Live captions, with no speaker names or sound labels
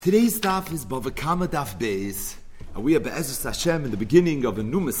Today's daf is Bava Kama daf Beis, and we are Be'ezus Hashem in the beginning of a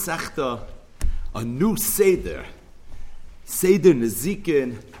new Masechta, a new Seder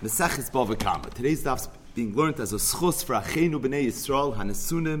Nezikin, Mesechus Bava Kama. Today's daf is being learned as a schus for Achenu B'nei Yisrael,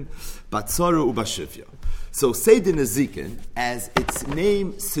 Hanesunim, Batzara Ubashivya. So Seder Nezikin, as its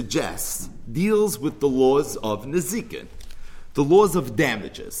name suggests, deals with the laws of Nezikin, the laws of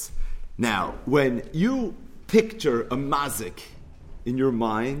damages. Now, when you picture a mazik in your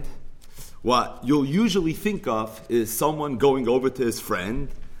mind, what you'll usually think of is someone going over to his friend,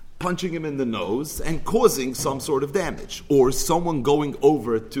 punching him in the nose, and causing some sort of damage. Or someone going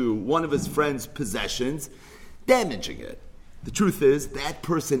over to one of his friend's possessions, damaging it. The truth is, that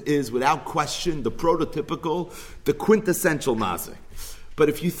person is, without question, the prototypical, the quintessential mazik. But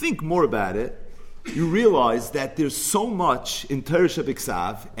if you think more about it, you realize that there's so much in Torah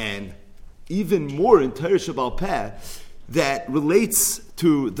Shabiksav, and even more in Torah Shabal Peh, that relates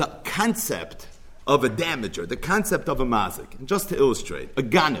to the concept of a damager, the concept of a mazik. And just to illustrate, a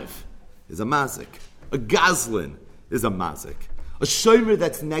ganiv is a mazik. A gazlin is a mazik. A shomer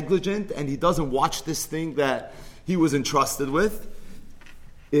that's negligent and he doesn't watch this thing that he was entrusted with,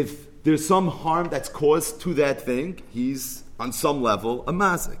 if there's some harm that's caused to that thing, he's on some level a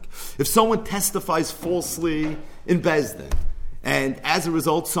mazik. If someone testifies falsely in Bezdin, and as a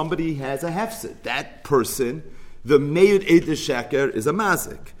result somebody has a hefsid, that person, the Meir Eder Sheker, is a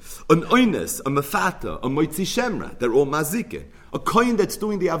mazik. An oines, a mefata, a moitzi shemra, they're all mazikin. A kohen that's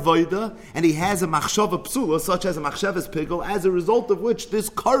doing the avodah, and he has a machshava psula, such as a machshavas pigel, as a result of which this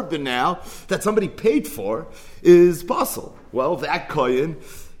carbon now, that somebody paid for, is pasul. Well, that kohen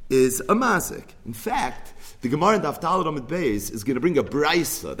is a mazik. In fact, the Gemara in Daf Talmud Amud Beis is going to bring a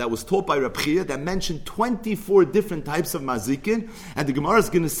brisa that was taught by Reb Chia that mentioned 24 different types of mazikin, and the Gemara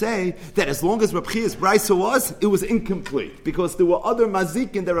is going to say that as long as Reb Chia's brisa was, it was incomplete, because there were other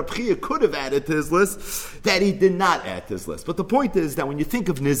mazikin that Reb Chia could have added to his list that he did not add to his list. But the point is that when you think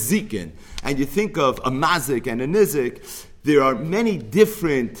of nezikin, and you think of a mazik and a nizik, there are many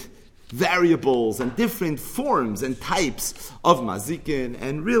different variables and different forms and types of mazikin,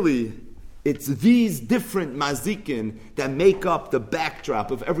 and really it's these different mazikin that make up the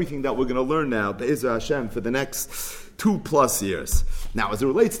backdrop of everything that we're going to learn now, Be'ezra Hashem, for the next 2+ years. Now, as it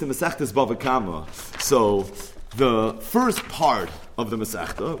relates to Masechtas Bava Kama, so the first part of the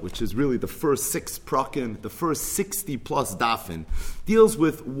Masechta, which is really the first 6 prakim, the first 60+ dafin, deals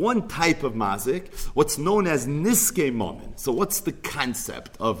with one type of mazik, what's known as niskei mammon. So what's the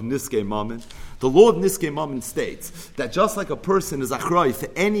concept of niskei mammon? The law of niskei mammon states that just like a person is achroi for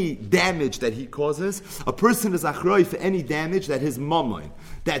any damage that he causes, a person is achroi for any damage that his mammon,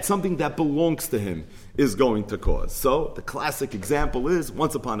 that something that belongs to him, is going to cause. So the classic example is,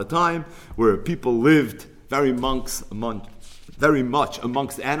 once upon a time, where people lived very much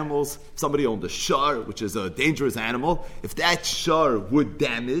amongst animals. Somebody owned a shar, which is a dangerous animal. If that shar would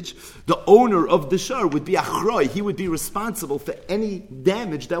damage, the owner of the shar would be achroi. He would be responsible for any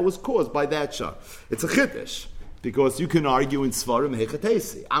damage that was caused by that shar. It's a chiddush, because you can argue in Svarim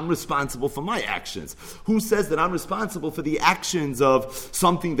Hechatesi. I'm responsible for my actions. Who says that I'm responsible for the actions of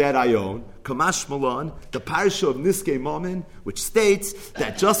something that I own? Kamash Malon, the parasha of Niskei Mammon, which states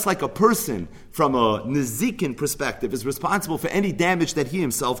that just like a person from a Nezikin perspective is responsible for any damage that he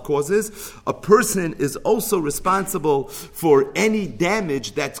himself causes, a person is also responsible for any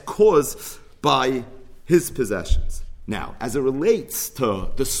damage that's caused by his possessions. Now, as it relates to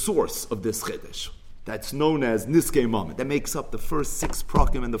the source of this chiddush, that's known as Niskei Mammon, that makes up the first 6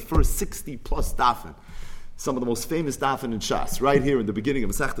 prakim and the first 60+ dafin. Some of the most famous dafin in Shas, right here in the beginning of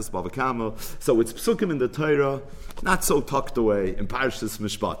Masechtas Bava Kama. So it's psukim in the Torah, not so tucked away in Parshas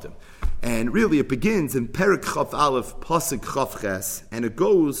Mishpatim. And really it begins in Perek Chav Aleph, Pasuk Chav Ches, and it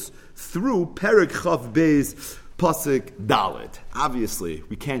goes through Perek Chav Beis, Pasuk Dalet. Obviously,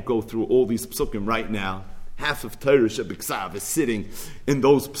 we can't go through all these psukim right now. Half of Torah Shebiksav is sitting in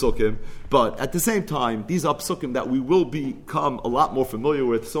those psukim, but at the same time, these are psukim that we will become a lot more familiar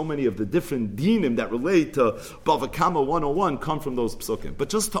with. So many of the different dinim that relate to Bava Kama 101 come from those psukim. But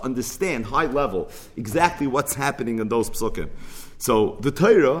just to understand, high level, exactly what's happening in those psukim. So the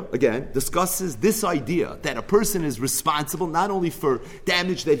Torah, again, discusses this idea that a person is responsible not only for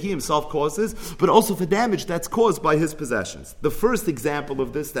damage that he himself causes, but also for damage that's caused by his possessions. The first example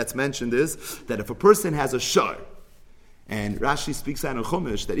of this that's mentioned is that if a person has a shar, and Rashi speaks out in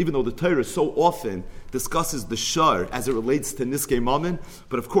Chumash that even though the Torah so often discusses the shar as it relates to Niskei Mammon,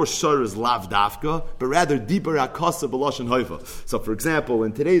 but of course shar is lav dafka, but rather dibar akasa b'lashon hoiva. So for example,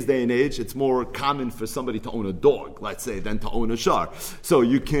 in today's day and age, it's more common for somebody to own a dog, let's say, than to own a shar. So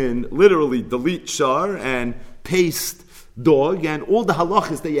you can literally delete shar and paste dog, and all the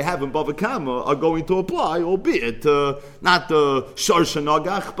halachas that you have in Bava Kama are going to apply, albeit not the shar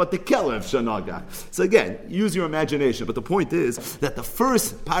shanagach, but the kelev shanagach. So again, use your imagination. But the point is that the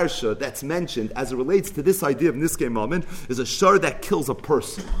first parsha that's mentioned as it relates to this idea of niskei mammon is a shar that kills a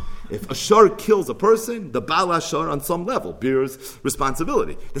person. If a shar kills a person, the Baal Shar on some level bears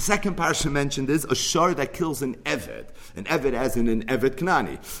responsibility. The second parsha mentioned is a shar that kills an Eved as in an Eved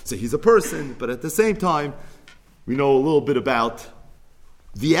Knani. So he's a person, but at the same time, we know a little bit about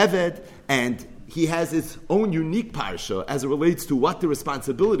the Eved, and he has his own unique parsha as it relates to what the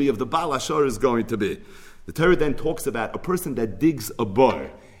responsibility of the Baal Shar is going to be. The Torah then talks about a person that digs a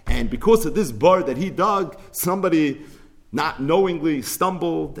bar, and because of this bar that he dug, somebody not knowingly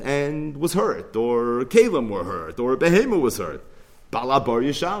stumbled and was hurt, or Kalim were hurt, or a Behema was hurt. Bala bar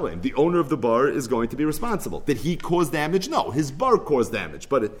Yishalem. The owner of the bar is going to be responsible. Did he cause damage? No, his bar caused damage.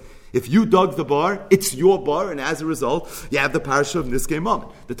 But if you dug the bar, it's your bar, and as a result, you have the parasha of Niskei Mammon.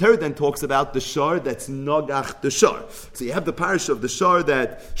 The Torah then talks about the shar that's nogach the shar. So you have the parasha of the shar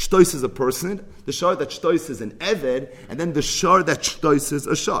that shtois is a person, the shar that shtois is an eved, and then the shar that shtois is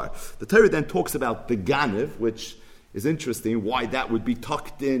a shar. The Torah then talks about the ganiv, which is interesting why that would be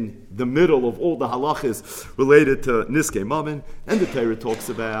tucked in the middle of all the halachas related to Niskei Mammon. And the Torah talks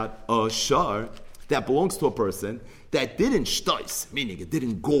about a shar that belongs to a person that didn't shtois, meaning it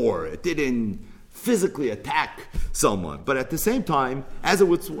didn't gore, it didn't physically attack someone, but at the same time, as it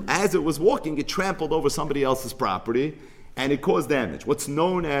was walking, it trampled over somebody else's property and it caused damage. What's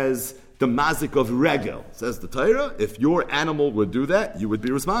known as the mazik of regel, says the Torah, if your animal would do that, you would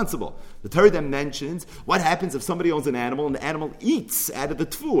be responsible. The Torah then mentions what happens if somebody owns an animal and the animal eats out of the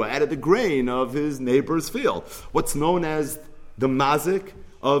tfuah, out of the grain of his neighbor's field. What's known as the mazik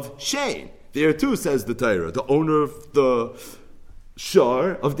of shein. There too, says the Torah, the owner of the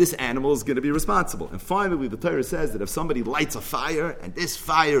shar of this animal is going to be responsible. And finally, the Torah says that if somebody lights a fire and this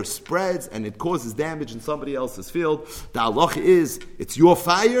fire spreads and it causes damage in somebody else's field, the halacha is it's your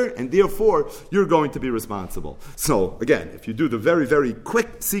fire and therefore you're going to be responsible. So again, if you do the very, very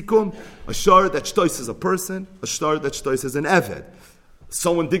quick sikum, a shar that shtois is a person, a shar that shtois is an eved.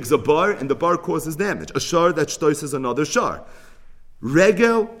 Someone digs a bar and the bar causes damage. A shar that shtois is another shar.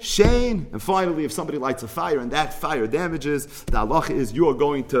 Regel, shein, and finally, if somebody lights a fire and that fire damages, the halacha is you are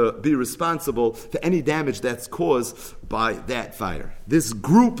going to be responsible for any damage that's caused by that fire. This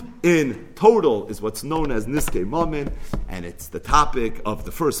group in total is what's known as Niskei Mammon, and it's the topic of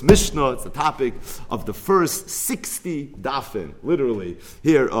the first Mishnah, it's the topic of the first 60 dafin, literally,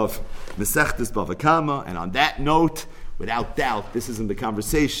 here of Masechtas Bava Kama, and on that note, without doubt, this is in the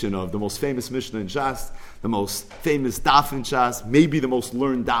conversation of the most famous Mishnah in Shas, the most famous daf in Shas, maybe the most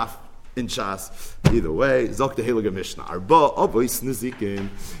learned daf in Shas. Either way, Zok the Heilige Mishnah. Arba Avos Nezikin.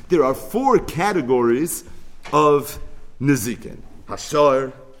 There are 4 categories of Nezikin.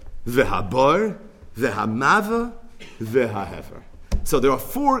 Hashar, Vehabar, Vehamava, Vehahever. So there are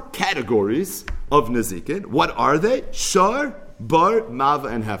 4 categories of Nezikin. What are they? Shar, Bar,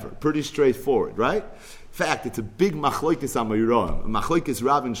 Mava, and Hever. Pretty straightforward, right? In fact, it's a big machlokes amayram, machlokes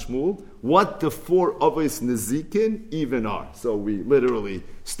Rav and Shmuel, what the 4 avos nezikin even are. So we literally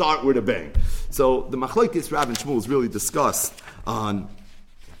start with a bang. So the machlokes Rav and Shmuel is really discussed on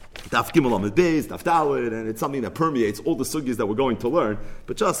Daf Gimel Amud Beis, Daf Daled, and it's something that permeates all the sugyas that we're going to learn.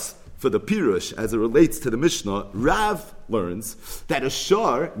 But just for the pirush, as it relates to the Mishnah, Rav learns that a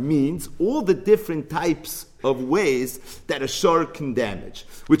shar means all the different types of ways that a shar can damage,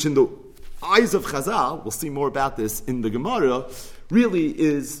 which in the eyes of Chazal, we'll see more about this in the Gemara, really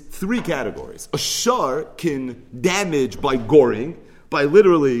is 3 categories. A shar can damage by goring, by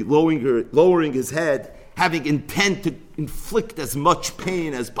literally lowering his head, having intent to inflict as much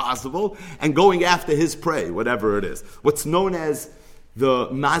pain as possible, and going after his prey, whatever it is. What's known as the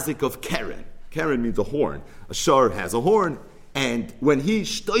mazik of Keren. Keren means a horn. A shar has a horn, and when he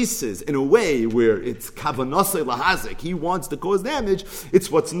shtoises in a way where it's kavanasei lahazik, he wants to cause damage, it's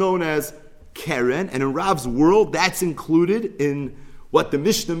what's known as Keren, and in Rav's world, that's included in what the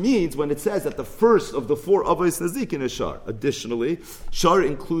Mishnah means when it says that the first of the 4 avos nezikin is shar. Additionally, shar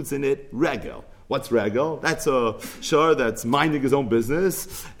includes in it regel. What's regel? That's a shar that's minding his own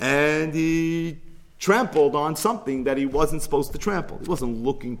business, and he trampled on something that he wasn't supposed to trample. He wasn't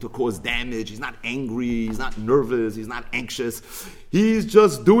looking to cause damage. He's not angry. He's not nervous. He's not anxious. He's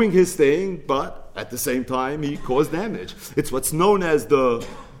just doing his thing, but at the same time, he caused damage. It's what's known as the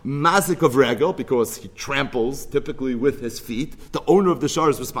mazik of regel, because he tramples typically with his feet. The owner of the shar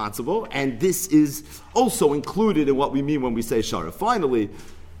is responsible, and this is also included in what we mean when we say shar. Finally,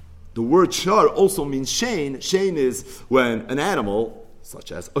 the word shar also means shein. Shein is when an animal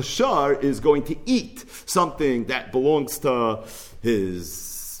such as a shar is going to eat something that belongs to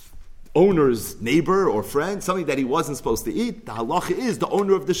his owner's neighbor or friend, something that he wasn't supposed to eat, the halacha is the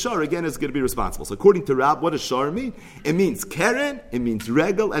owner of the shar, again, is going to be responsible. So according to Rab, what does shar mean? It means keren, it means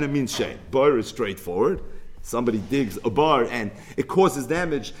regel, and it means shein. Bar is straightforward. Somebody digs a bar and it causes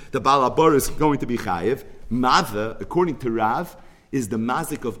damage, the Baal bar is going to be chayiv. Mava, according to Rav, is the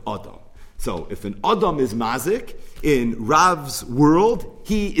mazik of Adam. So if an Adam is mazik, in Rav's world,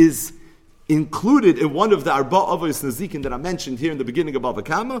 he is included in one of the Arba Avos Nazikin that I mentioned here in the beginning of Bava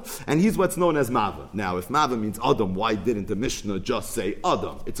Kama, and he's what's known as Mava. Now, if Mava means Adam, why didn't the Mishnah just say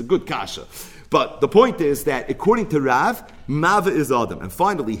Adam? It's a good kasha. But the point is that according to Rav, Mava is Adam. And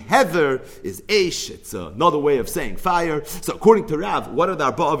finally, Heather is Eish. It's another way of saying fire. So according to Rav, what are the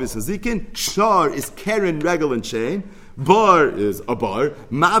Arba Avos Nazikin? Shar is Keren, Regel, and Chain. Bar is a bar,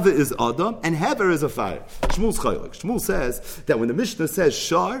 Mava is Adam, and Hever is a fire. Shmuel's chaylik. Shmuel says that when the Mishnah says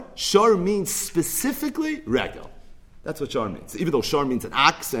shar, shar means specifically regel. That's what shar means. Even though shar means an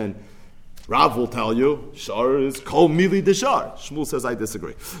axe, and Rav will tell you, shar is kol mili de shar. Shmuel says, I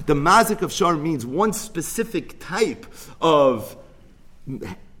disagree. The mazik of shar means one specific type of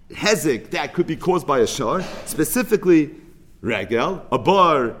hezek that could be caused by a shar, specifically regel. A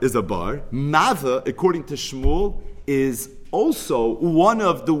bar is a bar. Mava, according to Shmuel, is also one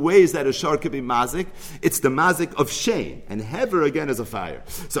of the ways that a shar could be mazik. It's the mazik of shein, and hever again is a fire.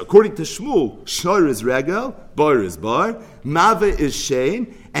 So according to Shmuel, shar is regel, bar is bar, mava is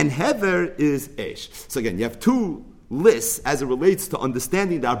shein, and hever is esh. So again, you have two lists as it relates to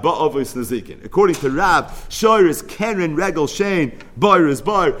understanding the Arba Avos Nazikin. According to Rav, shar is keren, regel, shein, bar is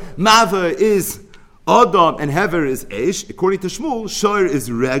bar, mava is Adam, and hever is esh. According to Shmuel, shar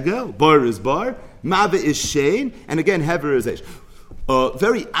is regel, bar is bar, Mava is shein, and again, hever is esh.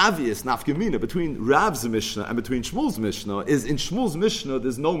 Very obvious nafkamina between Rav's Mishnah and between Shmuel's Mishnah is in Shmuel's Mishnah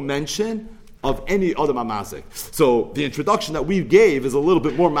there's no mention of any other mamazik. So the introduction that we gave is a little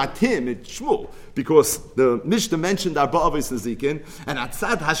bit more matim in Shmuel, because the Mishnah mentioned Arba Avos Nazikin, and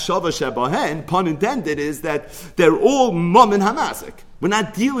Atzad Hashava Shebahen, pun intended, is that they're all mum and hamazik. We're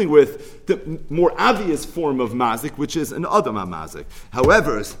not dealing with the more obvious form of mazik, which is an Adam mazik.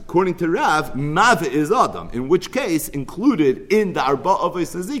 However, according to Rav, Mava is Adam, in which case included in the Arba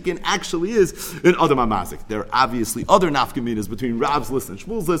Avos Nazikin actually is an Adam mazik. There are obviously other nafkaminas between Rav's list and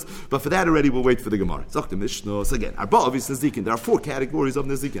Shmuel's list, but for that already we'll wait for the Gemara. Zok the Mishnah. So again, Arba Avos Nazikin, there are four categories of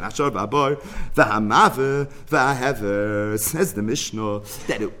Nazikin. Ashar v'abar, v'hamava, v'ahever. Says the Mishnah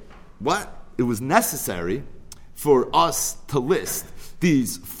that it was necessary for us to list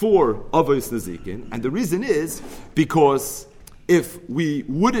these four Avos Nazikin, and the reason is because if we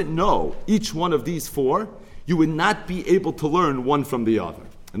wouldn't know each one of these four, you would not be able to learn one from the other.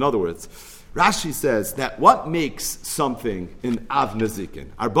 In other words, Rashi says that what makes something an Av Nazikin,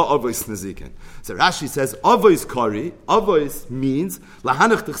 Arba Avos Nazikin. So Rashi says, Avos Kari, Avos means,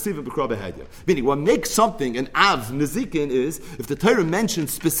 Lahanach Techsiv B'Kra B'Hedya. Meaning, what makes something an Av Nazikin is, if the Torah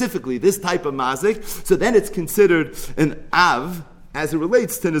mentions specifically this type of mazik, so then it's considered an Av as it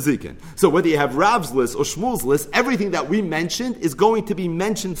relates to Nazikin. So whether you have Rav's list or Shmuel's list, everything that we mentioned is going to be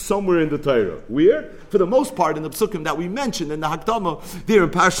mentioned somewhere in the Torah. Where? For the most part in the Psukim that we mentioned in the Hakdama, there in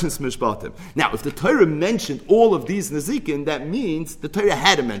Parshas Mishpatim. Now, if the Torah mentioned all of these Nazikin, that means the Torah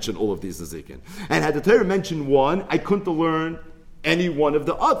had to mention all of these Nazikin. And had the Torah mentioned one, I couldn't learn any one of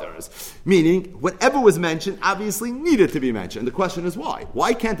the others. Meaning, whatever was mentioned obviously needed to be mentioned. The question is why?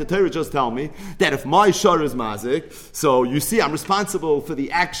 Why can't the Torah just tell me that if my shar is mazik, so you see I'm responsible for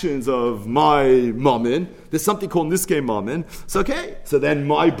the actions of my mammon, there's something called niskei mammon, so okay, so then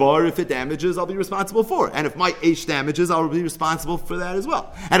my bar, if it damages, I'll be responsible for it. And if my eish damages, I'll be responsible for that as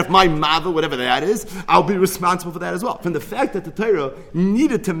well. And if my mava, whatever that is, I'll be responsible for that as well. From the fact that the Torah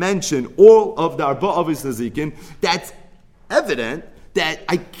needed to mention all of the Arba Avos Nazikin, that's evident that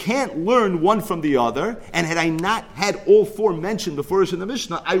I can't learn one from the other, and had I not had all four mentioned before in the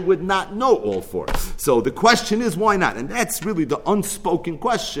Mishnah, I would not know all four. So the question is, why not? And that's really the unspoken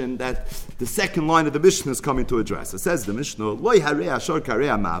question that the second line of the Mishnah is coming to address. It says the Mishnah, Lo yarei ashar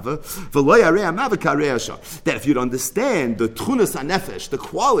karei mava, v'lo yarei mava karei ashar. That if you'd understand the tchunas hanefesh, the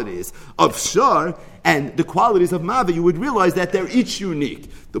qualities of shar, and the qualities of Mava, you would realize that they're each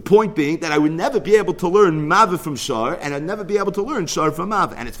unique. The point being that I would never be able to learn Mava from Shar, and I'd never be able to learn Shar from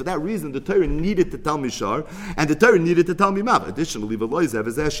Mava. And it's for that reason the Torah needed to tell me Shar, and the Torah needed to tell me Mava. Additionally,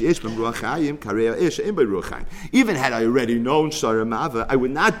 even had I already known Shar and Mava, I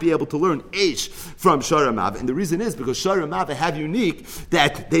would not be able to learn Eish from Shar and Mava. And the reason is because Shar and Mava have unique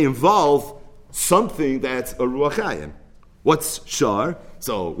that they involve something that's a Ruach Hayim. What's Shar?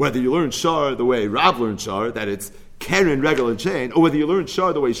 So whether you learn Shar the way Rav learned Shar, that it's Keren, Regel, and Chain, or whether you learn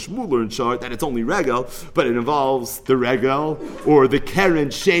Shar the way Shmuel learned Shar, that it's only Regel, but it involves the Regel, or the Keren,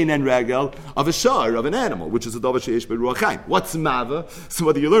 Chain, and Regel of a Shar, of an animal, which is a Davar Sheyesh Beruach Chaim. What's Mava? So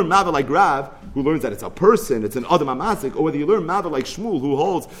whether you learn Mava like Rav, who learns that it's a person, it's an Adam HaMazik, or whether you learn Mava like Shmuel, who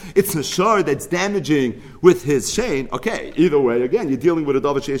holds it's a Shar that's damaging with his Chain, okay, either way, again, you're dealing with a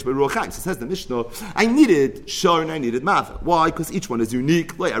Davar Sheyesh Beruach Chaim. So it says the Mishnah, I needed Shar and I needed Mava. Why? Because each one is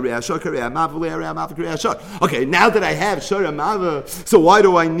unique. Okay, now that I have Shara Mava, so why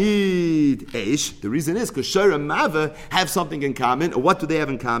do I need Eish? The reason is because Shara Mava have something in common. Or what do they have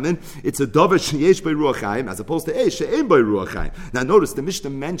in common? It's a Davar Sheyesh by Ruach Chaim as opposed to Eish She'ein by Ruach Chaim. Now notice the Mishnah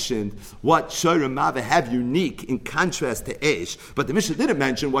mentioned what Shara Mava have unique in contrast to Eish, but the Mishnah didn't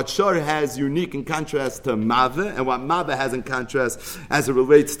mention what Shara has unique in contrast to Mava and what Mava has in contrast as it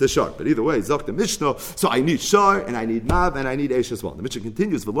relates to Shar. But either way, Zok the Mishnah, so I need Shar and I need Mav and I need Eish as well. The Mishnah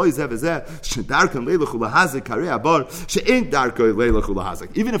continues,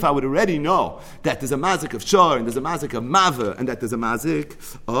 even if I would already know that there's a mazik of Shar and there's a mazik of Mava and that there's a mazik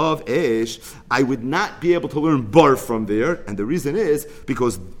of Eish, I would not be able to learn Bar from there. And the reason is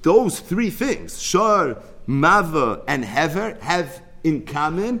because those three things, Shar, Mava, and Hever, have in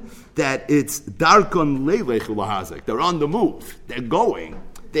common that it's Darkon Leilech Ulahazik. They're on the move. They're going.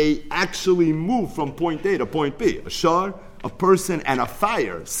 They actually move from point A to point B. A Shar, a person, and a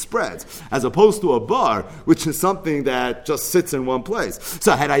fire spreads, as opposed to a bar, which is something that just sits in one place.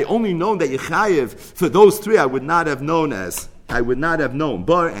 So had I only known that Yechayev for those three, I would not have known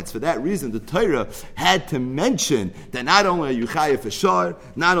bar, and it's for that reason the Torah had to mention that not only are you chayev for Shar,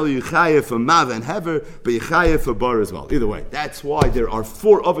 not only are you chayev for Mav and Hever, but you chayev for bar as well. Either way, that's why there are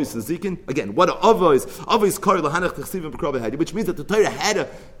 4 avos in Zikin. Again, what are avos? Avos kar lahanach t'chsivim b'krav hadi, which means that the Torah had to,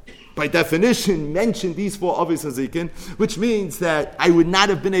 by definition, mention these 4 avos in Zikin, which means that I would not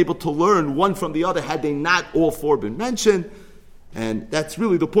have been able to learn one from the other had they not all 4 been mentioned. And that's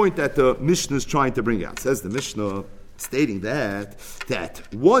really the point that the Mishnah is trying to bring out. Says the Mishnah, stating that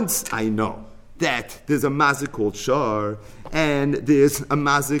once I know that there's a mazik called Shar, and there's a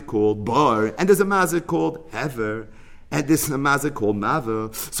mazik called Bar, and there's a mazik called Hever, and there's a mazik called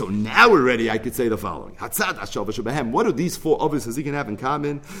Mava, so now already I could say the following. What do these 4 avos you can have in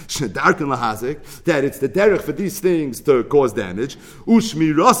common? Shedarkin lahazik, that it's the derech for these things to cause damage,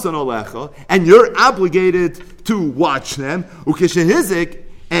 ushmirasan olecha, and you're obligated to watch them, ukeshehizik,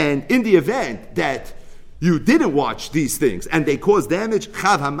 and in the event that you didn't watch these things and they cause damage,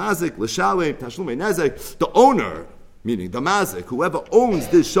 chav hamazik l'shalem tashlumei nezek, the owner, meaning the mazik, whoever owns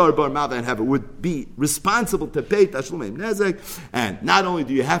this Shar, Bar, Mava, and Hever, would be responsible to pay tashlumei nezek. And not only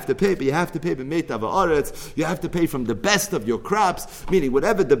do you have to pay, but you have to pay b'meitav haaretz. You have to pay from the best of your crops, meaning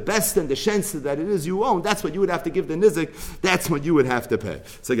whatever the best and the shensa that it is you own, that's what you would have to give the nizik. That's what you would have to pay.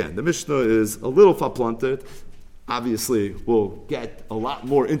 So again, the Mishnah is a little faplanted. Obviously, we'll get a lot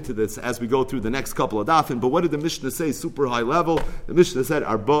more into this as we go through the next couple of dafin. But what did the Mishnah say, super high level? The Mishnah said,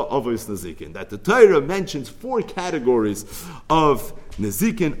 Arba Avos Nezikin. That the Torah mentions 4 categories of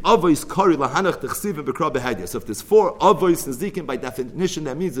Nezikin. Avos Kari Lahanach Techsivim B'Kra B'Hadya. So if there's 4 Avos Nezikin, by definition,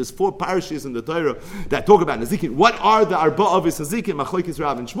 that means there's 4 parashas in the Torah that talk about Nezikin. What are the Arba Avos Nezikin? Machlokes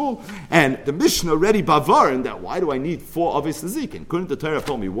Rav and Shmuel. And the Mishnah already bavar in that. Why do I need 4 Avos Nezikin? Couldn't the Torah have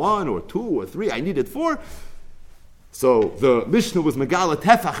told me 1 or 2 or 3? I needed 4. So the Mishnah was Megala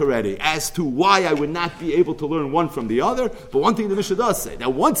Tefach already as to why I would not be able to learn one from the other. But one thing the Mishnah does say,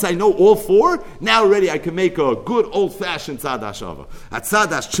 that once I know all 4, now already I can make a good old-fashioned Tzad HaShava. A Tzad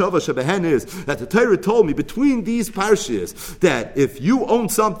HaShava Shebehen is that the Torah told me between these parshas that if you own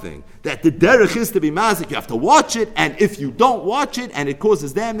something, that the derech is to be mazik, you have to watch it, and if you don't watch it and it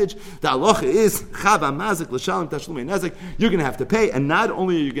causes damage, the halacha is chava mazik l'shalom tashlumei nezek. You're going to have to pay, and not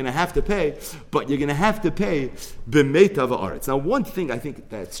only are you going to have to pay, but you're going to have to pay b'meitav haaretz. Now, one thing I think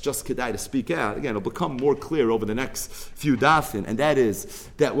that's just kedai to speak out, again, it'll become more clear over the next few dafin, and that is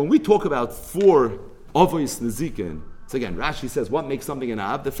that when we talk about 4 avos nezikin, so again, Rashi says what makes something an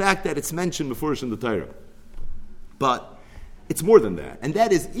av? The fact that it's mentioned before in the Torah, but it's more than that, and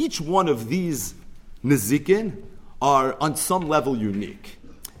that is each one of these nezikin are on some level unique,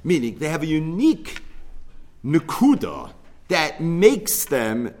 meaning they have a unique nekuda that makes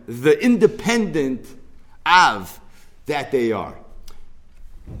them the independent av that they are.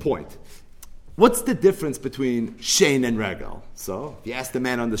 Point. What's the difference between shein and regel? So, if you ask the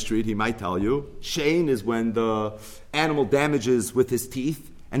man on the street, he might tell you, shein is when the animal damages with his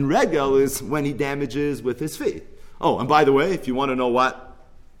teeth, and regel is when he damages with his feet. Oh, and by the way, if you want to know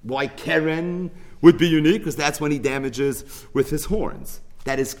why Keren would be unique, because that's when he damages with his horns.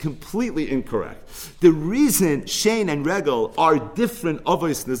 That is completely incorrect. The reason Shein and Regel are different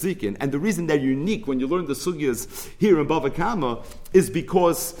Avos Nezikin, and the reason they're unique when you learn the sugyas here in Bava Kama, is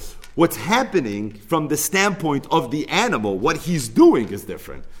because what's happening from the standpoint of the animal, what he's doing is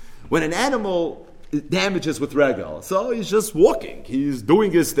different. When an animal damages with Regel, so he's just walking, he's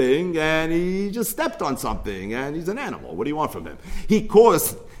doing his thing, and he just stepped on something, and he's an animal. What do you want from him? He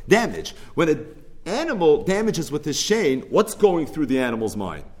caused damage. When an animal damages with his Shein, what's going through the animal's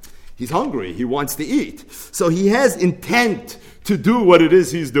mind? He's hungry, he wants to eat. So he has intent to do what it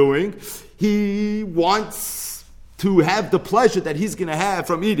is he's doing. He wants to have the pleasure that he's going to have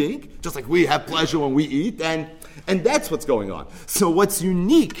from eating, just like we have pleasure when we eat, and that's what's going on. So what's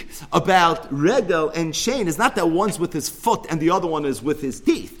unique about Regel and Shein is not that one's with his foot and the other one is with his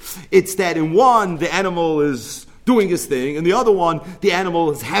teeth. It's that in one, the animal is doing his thing, and the other one, the animal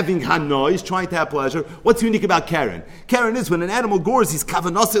is having hanoi, he's trying to have pleasure. What's unique about Karen? Karen is when an animal gores, he's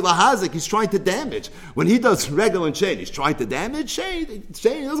kavanasi lahazik, he's trying to damage. When he does Regel and Shein, he's trying to damage. Shein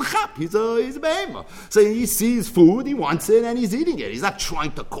is a chap, he's a behemoth. So he sees food, he wants it, and he's eating it. He's not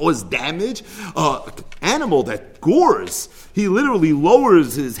trying to cause damage. Animal that gores, he literally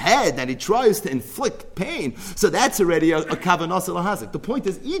lowers his head and he tries to inflict pain. So that's already a kavanasi lahazik. The point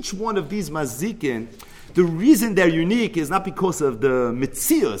is, each one of these mazikin, the reason they're unique is not because of the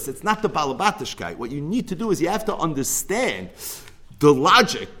mitzius, it's not the balabatishkeit. What you need to do is you have to understand the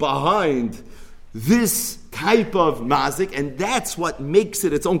logic behind this type of mazik, and that's what makes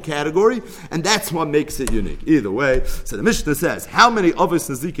it its own category, and that's what makes it unique. Either way, so the Mishnah says, how many Avos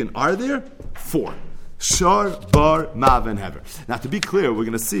Nezikin are there? 4. Shar, Bar, Mav, and Hever. Now to be clear, we're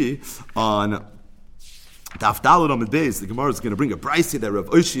going to see on Daf Daled Amud Beis, the Gemara is going to bring a brisa that Rav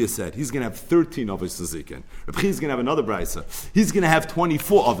Oshia said he's going to have 13 Avos Nezikin. Rav Chi is going to have another brisa. He's going to have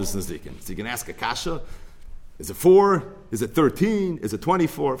 24 Avos Nezikin. So you can ask a kasha: is it 4? Is it 13? Is it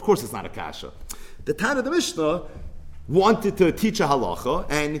 24? Of course, it's not a kasha. The Tana of the Mishnah wanted to teach a halacha,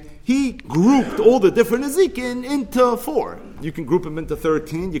 and he grouped all the different Nezikin into 4. You can group them into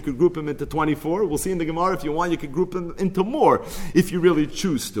 13, you could group them into 24. We'll see in the Gemara, if you want, you could group them into more, if you really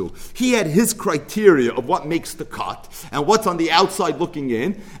choose to. He had his criteria of what makes the cut, and what's on the outside looking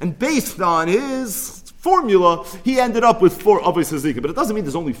in, and based on his formula, he ended up with 4 Avos Nezikin. But it doesn't mean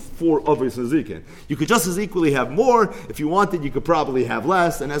there's only 4 Avos Nezikin. You could just as equally have more. If you wanted, you could probably have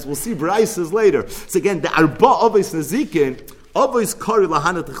less. And as we'll see braises later. So again, the Arba Avos Nezikin, Avos Kari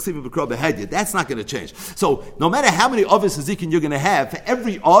Lahana Tachsiv B'Kra Behedya. That's not going to change. So no matter how many Avos Nezikin you're going to have, for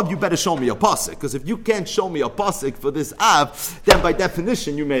every Av, you better show me a pasuk. Because if you can't show me a pasuk for this Av, then by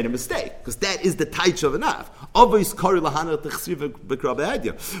definition you made a mistake. Because that is the taich of an Av. Avos Kari Lahana Tachsiv B'Kra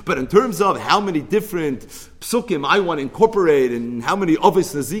Behedya. But in terms of how many different psukim I want to incorporate and how many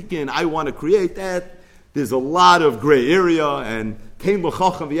Avos Nezikin I want to create, that there's a lot of gray area, and as you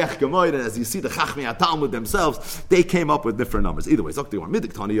see, the Chachmei Talmud themselves, they came up with different numbers. Either way, from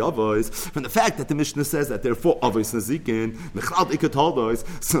the fact that the Mishnah says that there are 4 Avos Nezikin,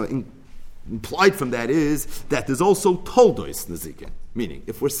 so implied from that is that there's also Toldos Nezikin. Meaning,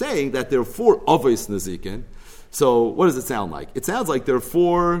 if we're saying that there are 4 Avos Nezikin, so what does it sound like? It sounds like there are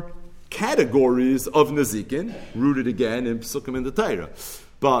 4 categories of Nezikin, rooted again in Psukim in the Torah.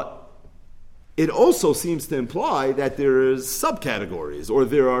 But it also seems to imply that there is subcategories, or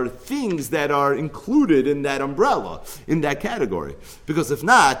there are things that are included in that umbrella, in that category. Because if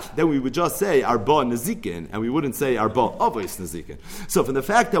not, then we would just say Arba Nezikin, and we wouldn't say Arba Avos Nezikin. So from the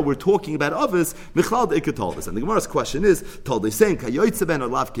fact that we're talking about Avos, Michlal Deika Toldos. And the Gemara's question is, Toldos saying Kayoytze Ben or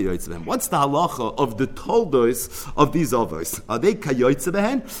Lav Kayoytze Ben? What's the halacha of the Toldos of these Avos? Are they Kayoytze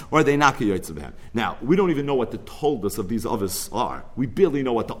Ben, or are they not Kayoytze Ben? Now, we don't even know what the Toldos of these Avos are. We barely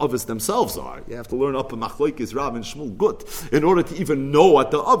know what the Avos themselves are. You have to learn up a Machlokes Rav and Shmuel Gut in order to even know what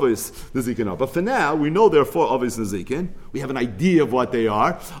the Avos Nezikin are. But for now, we know there are 4 Avos Nezikin. We have an idea of what they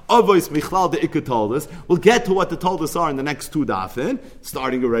are. Avos Michlal Deika Toldos. We'll get to what the Toldos are in the next 2 dafin,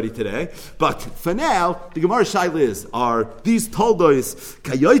 starting already today. But for now, the Gemara Shaila is, are these Toldos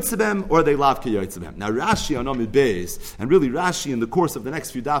Kayoytze Bem, or are they Lav Kayoytze Bem? Now Rashi on Amud Beis, and really Rashi in the course of the next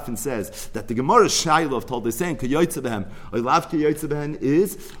few dafin says that the Gemara Shaila of Toldos saying Kayoytze Bem or Lav Kayoytze Bem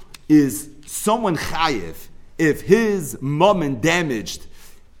is someone chayiv if his mammon damaged,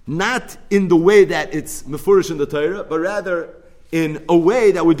 not in the way that it's mefurish in the Torah, but rather in a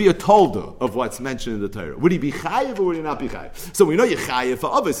way that would be a tolda of what's mentioned in the Torah. Would he be chayiv or would he not be chayiv? So we know you're chayiv for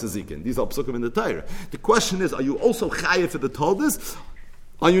Avos Nezikin. These are psukim in the Torah. The question is, are you also chayiv for the toldas?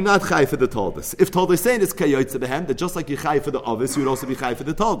 are you not chai for the Toldos? If Toldos saying is kayotze behen, that just like you chai for the Avis, you would also be chai for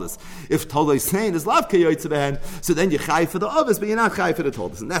the Toldos. If Toldos saying is lav kayotze behen, so then you chai for the Avis, but you're not chai for the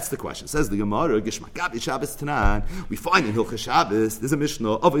Toldos. And that's the question. Says the Gemara, Gishmakabi Shabbos Tanan, we find in Hilchah Shabbos, there's a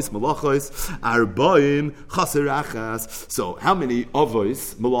Mishnah, Avis Malachos, Arbaim Chaser Achas. So how many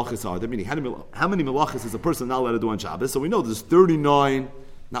Avis Malachos are there? Meaning, how many Malachos is a person not allowed to do on Shabbos? So we know there's 39,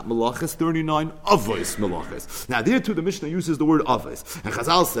 not malachas, 39 avos malachas. Now, there too, the Mishnah uses the word avos. And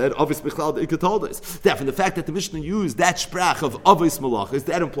Chazal said, avos bichlal de'ikah toldos. Therefore, the fact that the Mishnah used that sprach of avos malachas,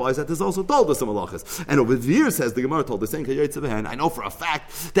 that implies that there's also toldos of malachas. And over here, says the Gemara told the I know for a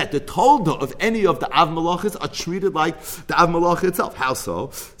fact that the tolda of any of the av malachas are treated like the av malacha itself. How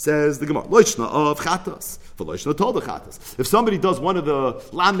so? Says the Gemara, loishna of chatos. If somebody does one of the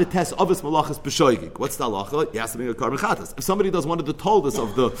lamnetes avos malachas b'shoigig, what's the halacha? He has to bring a carbon chatas. If somebody does one of the toldas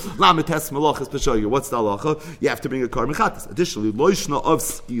of the lamnetes malachas b'shoigig, what's the halacha? You have to bring a carbon chatas. Additionally, loishna of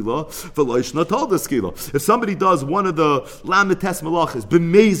skila for loishna tolda skila. If somebody does one of the lamnetes malachas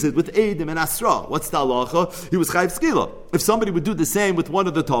b'mezid with edim and asra, what's the halacha? He was chayiv skila. If somebody would do the same with one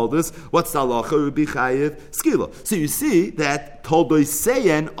of the toldas, what's the halacha? It would be chayiv skila. So you see that toldos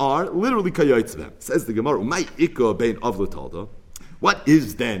seyen are literally kayotzvem. Says the Gemara. What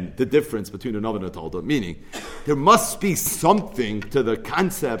is then the difference between an av and a tolda? Meaning, there must be something to the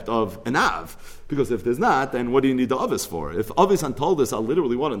concept of an av, because if there's not, then what do you need the avis for? If avis and toldas are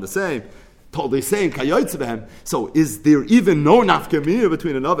literally one and the same, tolda saying kayotzbehem, so is there even no nafkamina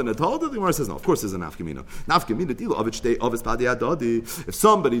between an av and a tolda? The Gemara says no. Of course, there's a nafkamina. Nafkamina dilo avich day avis badi adadi. If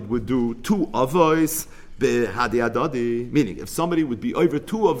somebody would do two avos, meaning if somebody would be over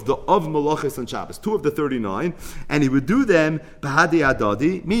two of the of malachas on Shabbos, two of the 39, and he would do them behadi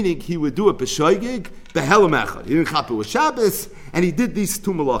adadi, meaning he would do it b'shoigig behelam echad. He didn't chaper with Shabbos, and he did these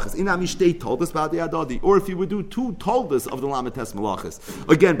two malachas. Inam ishtei toldas behadi adadi, or if he would do two toldas of the lamites malachas,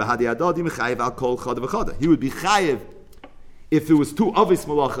 again behadi adadi mechayev al kol chada v'chada. He would be chayev if it was two avis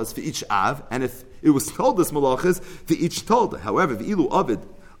malachas for each av, and if it was toldas malachas for each tolda. However, the ilu avid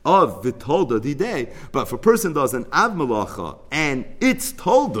of the tolda diday, but if a person does an av malacha and it's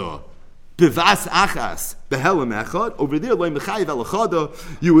tolda bivas achas behelam echad, over there loy mechayev elachada,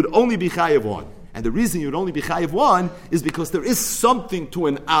 you would only be chayev one. And the reason you would only be chayev one is because there is something to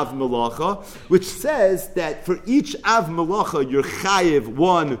an av malacha which says that for each av malacha you're chayev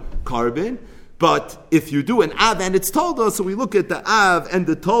one carbon. But if you do an av and it's tolda, so we look at the av and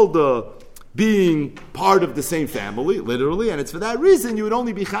the tolda being part of the same family, literally, and it's for that reason you would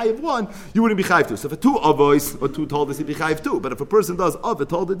only be chayiv one, you wouldn't be chayiv two. So for two avos or two toldas, you'd be chayiv two. But if a person does av a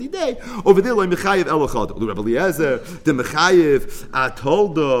tolda diday, over there, like mechayiv elachad. The Rebbe Eliezer, the mechayiv a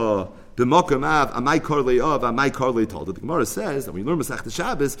tolda, the mokam av, a my karle av, a my karle tolda. The Gemara says that when you learn Masechta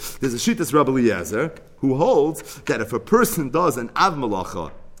Shabbos, there's a shittas Rebbe Eliezer who holds that if a person does an av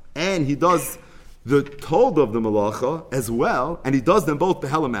malacha and he does the tolda of the malacha as well, and he does them both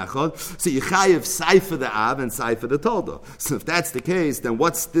behelam echad, so you chayiv saifa the av and saifa the tolda. So if that's the case, then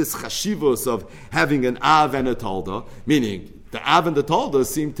what's this chashivos of having an av and a tolda? Meaning, the av and the tolda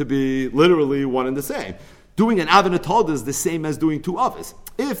seem to be literally one and the same. Doing an av and a tolda is the same as doing two avos.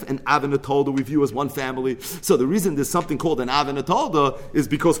 If an av and a tolda we view as one family, so the reason there's something called an av and a tolda is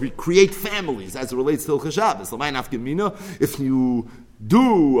because we create families as it relates to Hilchah Shabbos. If you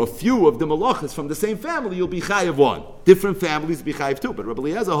do a few of the malachas from the same family, you'll be chayiv one. Different families be chayiv two. But Rebbe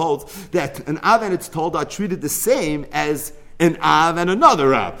Eliezer holds that an av and its tolda are treated the same as an av and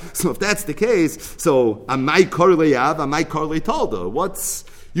another av. So if that's the case, so amai korle av, amai korle tolda. What's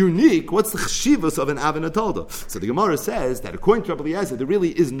unique? What's the chshivas of an av and a tolda? So the Gemara says that according to Rebbe Eliezer, there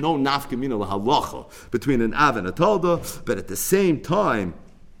really is no nafkamina lahalacha between an av and a tolda, but at the same time,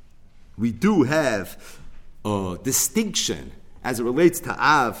 we do have a distinction as it relates to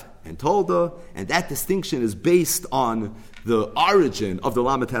Av and Tolda, and that distinction is based on the origin of the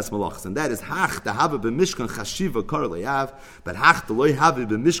Lamites Malachas, and that is Hach Tahava b'Mishkan Chashiva Karlei Av, but Hach Deloy Have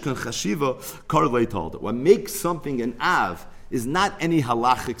b'Mishkan Chashiva Karlei Tolda. What makes something an Av is not any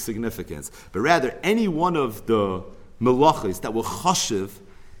halachic significance, but rather any one of the Malachas that were Chashiv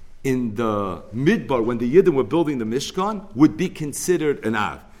in the Midbar when the Yidden were building the Mishkan would be considered an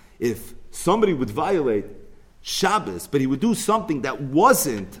Av. If somebody would violate Shabbos, but he would do something that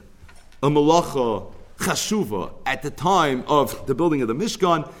wasn't a malacha chashuva at the time of the building of the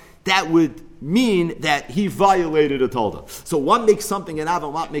Mishkan, that would mean that he violated a tolda. So one makes something an Av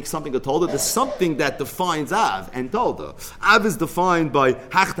and one makes something a tolda. There's something that defines Av and tolda. Av is defined by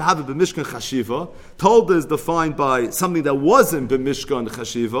hach tahava b'mishkan chashiva. Tolda is defined by something that wasn't b'mishkan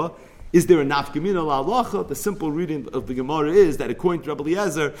chashiva. Is there a nafkamina la'alacha? The simple reading of the Gemara is that according to Rebbe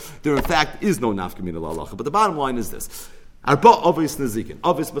Eliezer, there in fact is no nafkamina la'alacha. But the bottom line is this. Arba Avos Nezikin,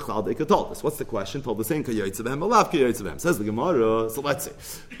 Avos Bechal Deika told us. What's the question? Told us saying Kayotze Behem, Alav Kayotze Behem. Says the Gemara. So let's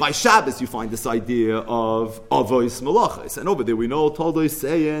see. By Shabbos you find this idea of Avos Malachos, and over there we know told us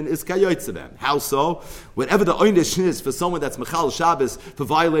saying is Kayotze Behem. How so? Whatever the oynish is for someone that's Mechal Shabbos for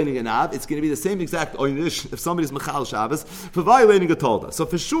violating an Av, it's going to be the same exact oynish if somebody's Mechal Shabbos for violating a Tolda. So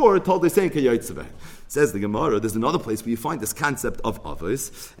for sure, told us saying Kayotze Behem. Says the Gemara, there's another place where you find this concept of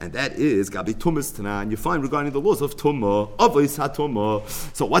Avos, and that is Gabi Tumas Tana, and you find regarding the laws of Tumah, Avos HaTumah.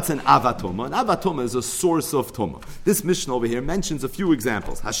 So what's an Avatuma? An Avatuma is a source of Tumah. This Mishnah over here mentions a few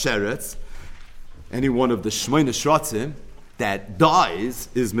examples. Hasheretz, any one of the Shmoyne Shratzim that dies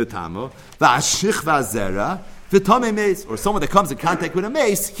is Mitama, V'ashich V'azera, V'tamei Meis, or someone that comes in contact with a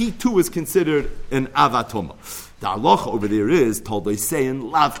mace, he too is considered an Avatuma. The halacha over there is told they say in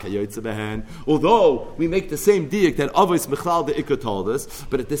lav kayotze behen. Although we make the same diak that avos mechlal the ikka told us,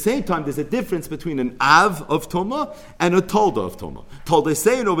 but at the same time there's a difference between an av of toma and a tolda of toma. Told they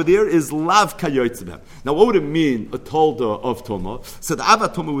saying over there is lav kayotze behen. Now what would it mean a tolda of toma? So the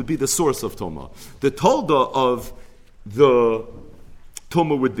av toma would be the source of toma. The tolda of the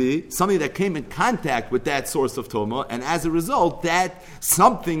Toma would be something that came in contact with that source of Toma, and as a result, that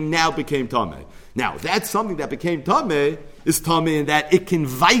something now became Tame. Now, that something that became Tame is Tame in that it can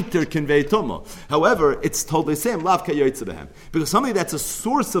weiter convey Toma. However, it's told the same, Lav Kayotze Behem. Because something that's a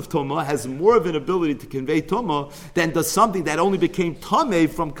source of Toma has more of an ability to convey Toma than does something that only became Tame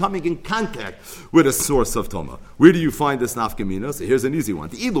from coming in contact with a source of Toma. Where do you find this nafkamina? So here's an easy one.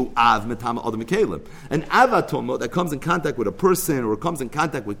 The ilu av metama adam kelim. An avatoma that comes in contact with a person or comes in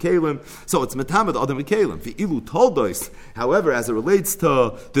contact with kelim, so it's metama adam kelim. The ilu toldos. However, as it relates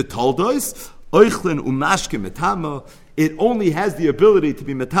to the toldos, oichlin umashkin metama, it only has the ability to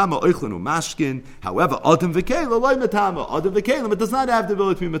be metama oichlin umashkin. However, adam v'kelim loy metama. Adam v'kelim, it does not have the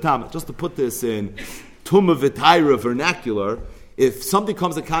ability to be metama. Just to put this in tumah v'tayra vernacular, if something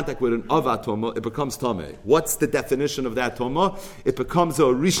comes in contact with an avatoma, it becomes tameh. What's the definition of that toma? It becomes a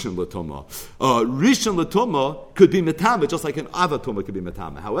rishon l'toma. Rishon l'toma could be metama, just like an avatoma could be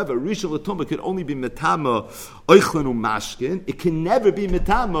metama. However, rishon l'toma could only be metama oichlin umashkin. It can never be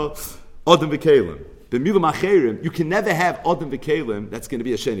metama adam v'kelim. B'milam acherim, you can never have adam v'kelim that's going to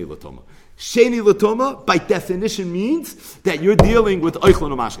be a sheni l'toma. Sheni l'toma, by definition, means that you're dealing with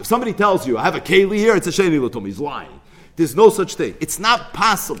oichlin umashkin. If somebody tells you, I have a keli here, it's a sheni l'toma, he's lying. There's no such thing. It's not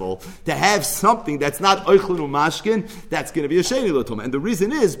possible to have something that's not oichlin umashkin that's going to be a sheni l'toma. And the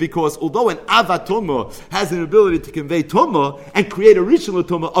reason is because although an avatoma has an ability to convey toma and create a rishon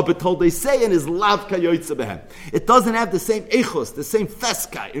l'toma, abetol they say and is lav kayotze behem. It doesn't have the same echos, the same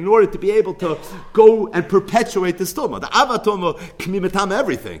feskai, in order to be able to go and perpetuate this toma. The avatoma can be metama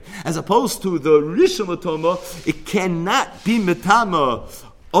everything, as opposed to the rishon l'toma, it cannot be metama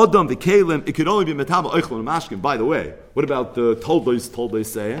Adam v'kelim, it could only be metama oichlin umashkin. By the way, what about the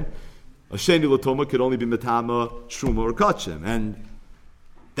toldos saying? A sheni l'toma could only be metama shuma or kachim. And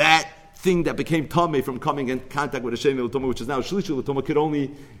that thing that became tameh from coming in contact with a sheni l'toma, which is now a shlishi l'toma, could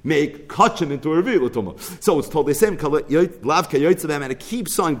only make kachim into a revi l'toma. So it's told the same lav kayotze behem, and it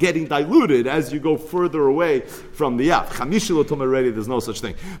keeps on getting diluted as you go further away from the yav. Chamishi l'toma already, there's no such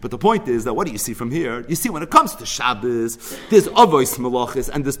thing. But the point is that what do you see from here? You see when it comes to Shabbos, there's avos malachis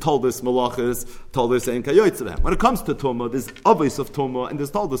and there's toldos malachis, toldos saying kayotze behem. When it comes to toma, there's avos of toma and there's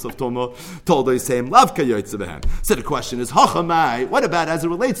toldos of toma, toldos saying lav kayotze behem. So the question is, hachamai, what about as it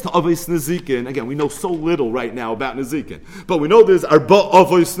relates to avos nezikin? Again, we know so little right now about nezikin, but we know there's arba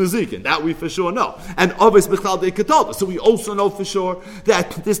avos nezikin. That we for sure know. And avos b'chlal de'katolda. So we also know for sure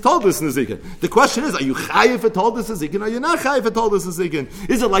that there's toldos nezikin. The question is, are you chayiv for toldos nezikin? Are you not chayiv for toldos nezikin?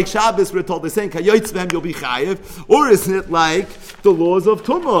 Is it like Shabbos where told they're saying kayotze behem you'll be chayiv, or isn't it like the laws of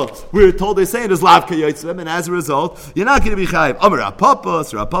tumah where told they're saying is lav kayotze behem, and as a result you're not going to be chayiv? Amar Rapapa,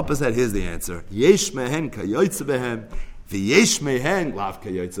 so Rapapa said, here's the answer: yesh mehen kayotze behem, v'yesh mehen lav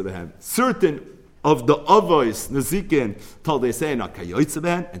kayotze behem. Certain of the avos nezikin told they saying are kayotze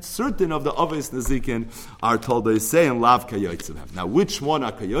behem, and certain of the avos nezikin are told they saying lav kayotze behem. Now, which one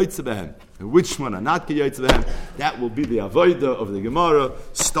are kayotze behem and which one are not kayotze behem? That will be the avodah of the Gemara,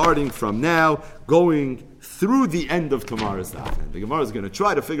 starting from now, going through the end of tomorrow's daf. And the Gemara is going to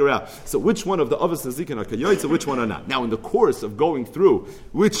try to figure out, so which one of the avos nezikin are kayotze, which one are not. Now, in the course of going through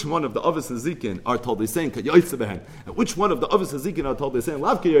which one of the avos nezikin are told they saying kayotze behem, and which one of the avos nezikin are told they saying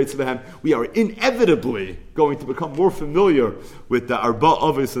lav kayotze behem, we are inevitably going to become more familiar with the arba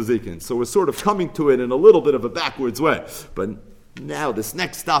avos nezikin. So we're sort of coming to it in a little bit of a backwards way. But now, this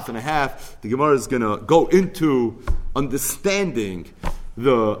next daf and a half, the Gemara is going to go into understanding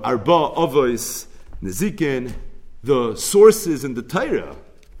the arba avos nezikin, the sources in the Torah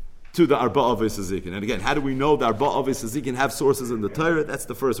to the Arba Avos Hazikin. And again, how do we know the Arba Avos Hazikin have sources in the Torah? That's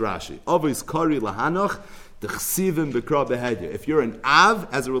the first Rashi. Avos Kari Lahanoch, the Chsivim B'Kra Behedya. If you're an Av,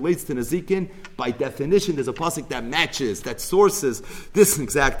 as it relates to Nazikin, by definition, there's a pasuk that matches, that sources this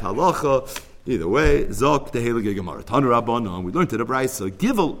exact halacha. Either way, Zok the Heilige Gemara. Tanu Rabbanon, we learned it a Brayso.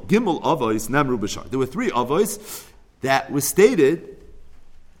 Gimel Avos Namru B'Shar. There were 3 Avos that was stated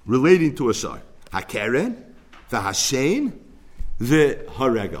relating to a Shar. HaKeren, the Hashen, the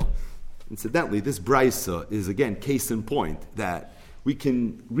Haregel. Incidentally, this Brayso is again case in point that we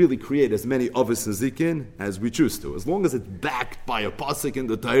can really create as many Avos Nazikin as we choose to, as long as it's backed by a pasuk in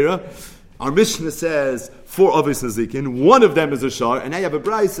the Torah. Our Mishnah says 4 Avos Nazikin, one of them is a Shar, and now you have a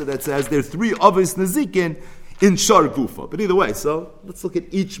Brayso that says there are 3 Avos Nazikin in Shar Gufa. But either way, so let's look at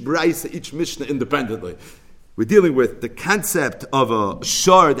each Brayso, each Mishnah independently. We're dealing with the concept of a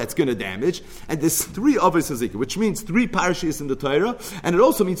Shar that's going to damage, and there's 3 Avos Nazikin, which means 3 parashiyos in the Torah, and it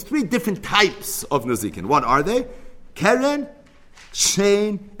also means 3 different types of Nazikin. What are they? Keren,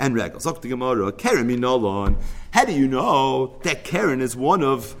 Shein, and Regel. Zok the Gemara, Keren minolon. How do you know that Keren is one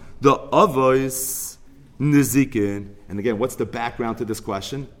of the Avos Nazikin? And again, what's the background to this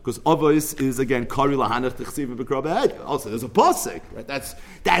question? Because Avos is again Kari Lahanach T'chsivim B'Kra Behedya. Also, there's a pasuk, right?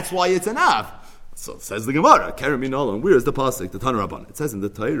 That's why it's an Av. So it says the Gemara, Keren minolon. Where is the pasuk? The Tanu Rabbanan. It says in the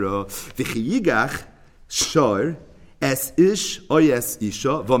Torah, V'chiyigach Shar es ish oyes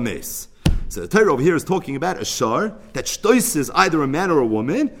isha v'mes. So the Torah over here is talking about a shar that shtoises either a man or a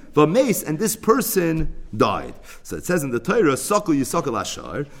woman, v'mes, and this person died. So it says in the Torah, Sokol yisokol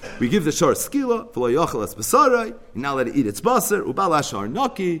ashar, we give the shar skila, v'lo yochel es basarai, and now let it eat its basar, ubal ashar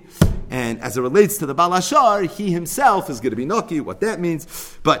naki, and as it relates to the bal ashar, he himself is going to be naki, what that means.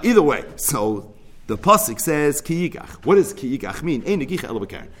 But either way, so the pasuk says kiyigach. What does kiyigach mean? Ein negicha elo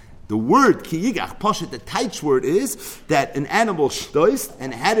b'keren. The word kiyigach, pashat, the taich word is that an animal shtoist,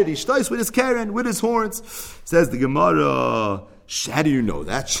 and how did he shtoist? With his keren, with his horns. Says the Gemara, how do you know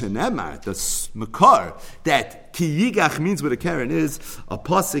that? Shenemar, the makar, that kiyigach means with a keren is a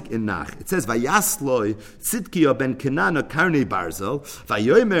pasuk in Nach. It says, Vayasloi Tzidkiya ben Kenana karnei barzel,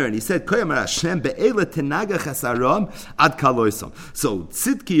 Vayomer, and he said, Koyamar Hashem be'ele tenagach asaram ad kaloisam. So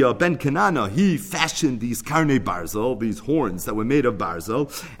Tzidkiya ben Kenana, he fashioned these karnei barzel, these horns that were made of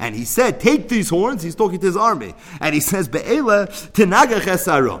barzel, and he said, take these horns, he's talking to his army, and he says, be'ele tenagach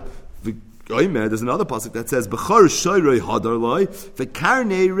asaram. There's another pasuk that says, "B'char shoyrei hadarloi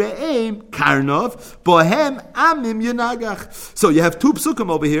v'karnei re'em karnov bohem amim yenagach." So you have 2 psukim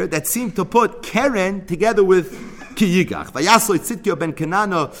over here that seem to put keren together with kiyigach. Vayasloi tzidkiya ben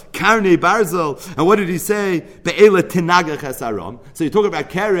Kenana karnei barzel, and what did he say? Be'ela tenagach esaram. So you're talking about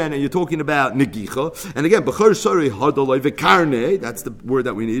keren and you're talking about negicha. And again, b'char shoyrei hadarloi v'karnei. That's the word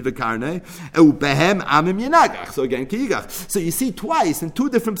that we need. V'karnei u'behem amim yenagach. So again, kiyigach. So you see twice in 2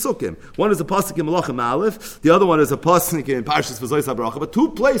 different psukim. One is a pasuk in Malachim Aleph, the other one is a pasuk in Parshas V'Zois HaBaracha, but 2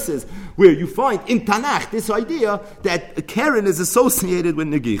 places where you find in Tanakh this idea that Keren is associated with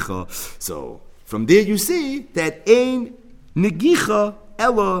Negicha. So from there you see that Ein Negicha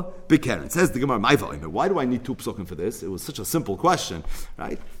Ella B'Keren. Says the Gemara, why do I need 2 psukim for this? It was such a simple question,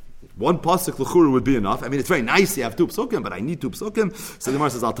 right? 1 pasuk l'chura would be enough. I mean, it's very nice you have 2 psukim, but I need 2 psukim. So the Gemara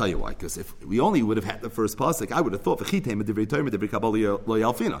says, I'll tell you why. Because if we only would have had the first pasuk, I would have thought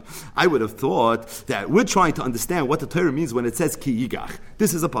I would have thought that we're trying to understand what the Torah means when it says ki yigach.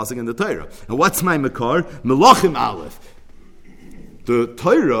 This is a pasuk in the Torah. And what's my makar? Melachim Aleph. The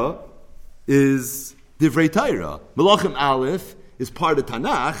Torah is divrei Torah. Melachim Aleph is part of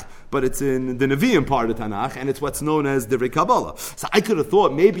Tanakh, but it's in the Nevi'im part of Tanakh, and it's what's known as Divrei Kabbalah. So I could have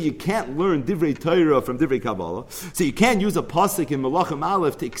thought maybe you can't learn Divrei Torah from Divrei Kabbalah, so you can't use a pasuk in Melachim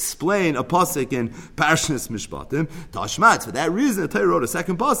Aleph to explain a pasuk in Parshas Mishpatim. Tashmat. For that reason, the Torah wrote a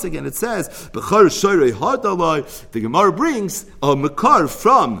second pasuk, and it says, B'char shoyrei hadalai. The Gemara brings a makar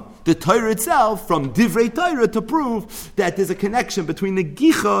from the Torah itself, from Divrei Torah, to prove that there's a connection between the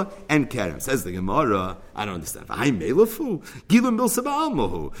Gicha and Keren. Says the Gemara, I don't understand.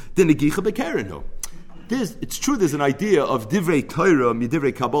 It's true there's an idea of Divrei Torah,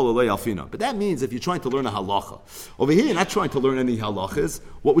 Midivrei Kabbalah, Lo Yalfina. But that means if you're trying to learn a halacha. Over here, you're not trying to learn any halachas.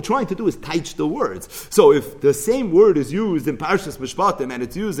 What we're trying to do is teach the words. So if the same word is used in Parshas Mishpatim and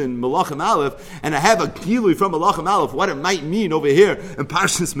it's used in Melachim Aleph, and I have a gilui from Melachim Aleph, what it might mean over here in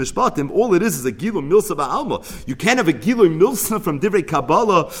Parshas Mishpatim, all it is a gilui milsa ba'alma. You can't have a gilui milsa from Divrei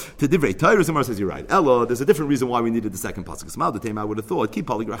Kabbalah to Divrei Torah. Zimar says you're right. Ella, there's a different reason why we needed the second pasuk. I would have thought, keep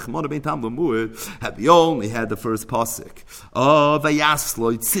polygrachmona bein tam lemuid, have only had the first pasuk.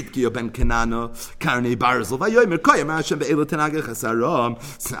 Vayaslo Tzidkiya ben Kenana Karnei Barzel Vayomer Koyam Hashem be'elu tenagach hasaram.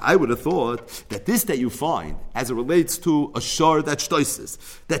 So I would have thought that this that you find as it relates to a shor that shtoises,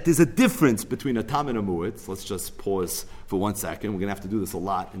 that there's a difference between a tam and a mu'id. So let's just pause for 1 second. We're going to have to do this a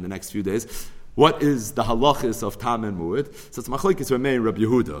lot in the next few days. What is the halachis of tam and mu'id? So it's machlokes Ramei and Rabbi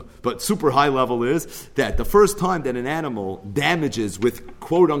Yehuda. But super high level is that the first time that an animal damages with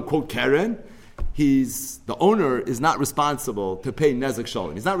quote-unquote keren, the owner is not responsible to pay nezek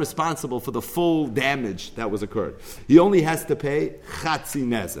shalom. He's not responsible for the full damage that was occurred. He only has to pay chatzi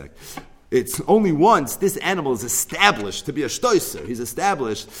nezek. It's only once this animal is established to be a shtoiser, he's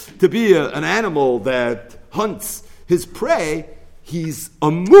established to be an animal that hunts his prey, he's a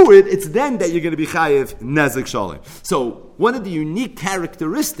mu'id, it's then that you're going to be chayiv nezek shalom. So one of the unique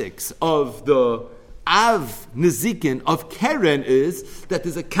characteristics of the Av Nezikin of Keren is that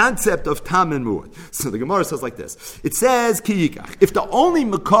there's a concept of Tam and Mu'ad. So the Gemara says like this. It says, Ki Yikach. If the only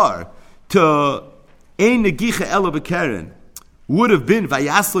Makar to Ein Negicha Ela B'Keren would have been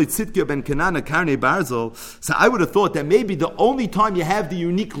Vayaslo Tzidkiya ben Kenana Karnei Barzel, so I would have thought that maybe the only time you have the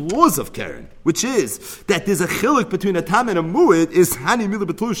unique laws of Keren, which is that there's a chiluk between a tam and a mu'id, is Hani Mila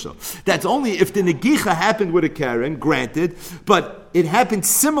Betlusha. That's only if the Negicha happened with a Keren, granted, but it happened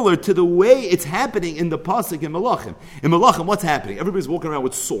similar to the way it's happening in the Pasuk in Malachim. In Malachim, what's happening? Everybody's walking around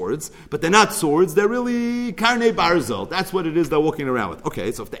with swords, but they're not swords, they're really Karnei Barzel. That's what it is they're walking around with.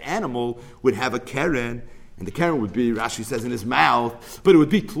 Okay, so if the animal would have a Keren, and the Keren would be, Rashi says, in his mouth, but it would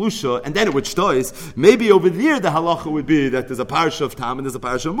be Tlusha, and then it would shtois. Maybe over there the halacha would be that there's a parsha of Tam and there's a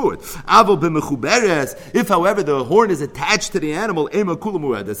parsha of Mu'ad. Avo b'mechuberes, if however the horn is attached to the animal, ema kula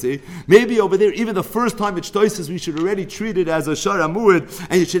mu'adasi, maybe over there, even the first time it shtoises, we should already treat it as a shara Mu'ad,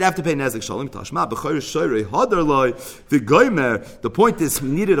 and you should have to pay nezek shalom. Tashma, b'chayr shoyrei hadarloi, v'goymer. The point is, we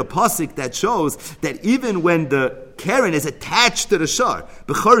needed a pasuk that shows that even when the Keren is attached to the shar.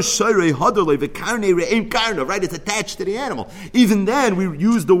 Right? It's attached to the animal. Even then, we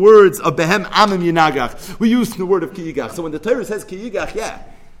use the words of Behem Amim Yinagach. We use the word of Kiyigach. So when the Torah says Kiyigach, yeah,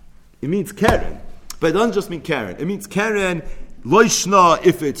 it means Keren. But it doesn't just mean Keren. It means Keren, Loishna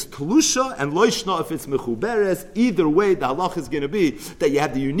if it's Telusha, and Loishna if it's Mechuberes. Either way, the halach is going to be that you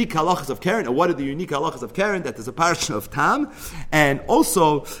have the unique halachas of Keren. And what are the unique halachas of Keren? That there's a parsha of Tam, and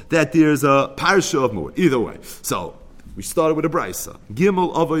also that there's a parsha of Mu'ad. Either way. So, we started with a brisa.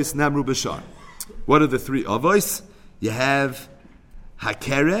 Gimel Avos Namru B'Shar. What are the three Avos? You have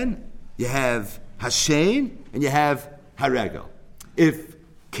HaKeren, you have HaShein, and you have HaRegel. If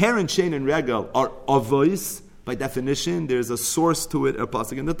Keren, Shein, and Regel are Avos, by definition, there's a source to it, a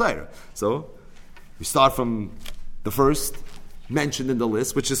pasuk in the Torah. So, we start from the first mentioned in the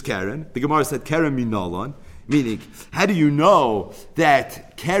list, which is Keren. The Gemara said Keren Minalan, meaning, how do you know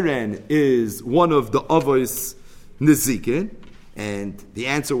that Keren is one of the Avos Nezikin? And the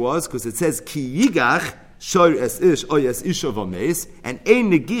answer was because it says Ki Yigach Shor Es Ish Oyes Isha Vames and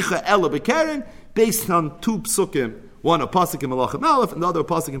Ein Negicha Ela B'Keren based on two psukim. One a pasuk in Malachim Aleph, and the other a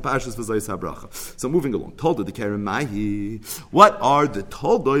pasuk in Parshas V'Zayis HaBracha. So moving along, Tolda the Keren Mahi. What are the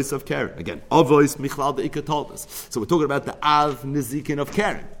Toldos of Keren? Again, Avos Michlal the Ika Toldos. So we're talking about the Av Nezikin of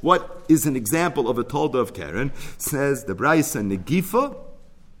Keren. What is an example of a Tolda of Keren? Says the Braisa Negifa,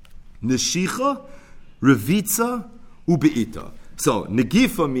 Neshicha, Revitza, Ubeita. So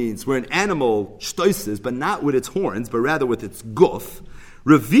Negifa means where an animal shtoises, but not with its horns, but rather with its guf.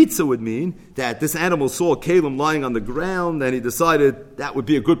 Revitza would mean that this animal saw a kalim lying on the ground and he decided that would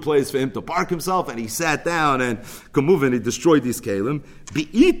be a good place for him to park himself, and he sat down and kamuv and he destroyed these kalim.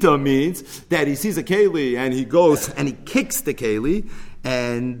 Be'ita means that he sees a keli and he goes and he kicks the keli,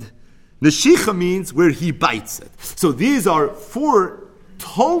 and Neshicha means where he bites it. So these are four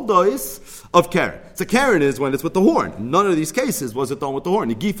toldos of Keren. So Keren is when it's with the horn. None of these cases was it done with the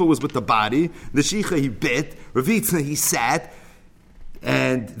horn. Negifa was with the body. Neshicha he bit. Revitza he sat.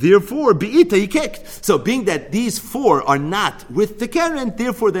 And therefore, Be'ita he kicked. So being that these four are not with the Keren,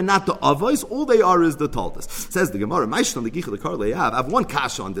 therefore they're not the Avos, all they are is the Taldas. Says the Gemara, Maishna Negicha the Karle Av. I have one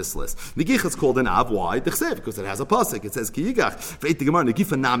kasha on this list. Negicha is called an Av. Why? Because it has a pasuk. It says Ki Yigach. V'eit the Gemara,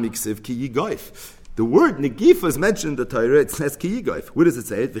 Negifa namiksiv Ki Yigoif. The word Negifa is mentioned in the Torah. It says Ki Yigoif. Where does it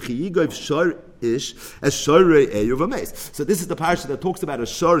say it? V'chi Yigoif shar ish as sharei eyu v'meis. So this is the parsha that talks about a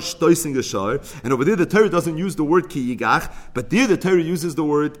shar shtoising a shar, and over there the Torah doesn't use the word Ki Yigach, but there the Torah uses the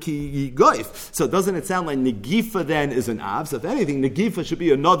word Ki Yigoif. So doesn't it sound like Negifa then is an Av? So if anything, Negifa should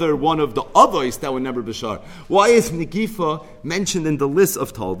be another one of the Avos that would never be shar. Why is Negifa mentioned in the list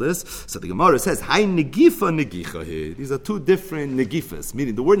of Taldas? So the Gemara says, Hai Negifa Negicha here. These are two different Negifas,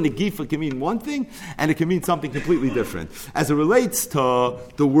 meaning the word Negifa can mean one thing, and it can mean something completely different. As it relates to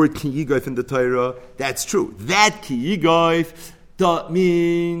the word Ki Yigoif in the Torah, Torah, that's true. That ki yigoif, that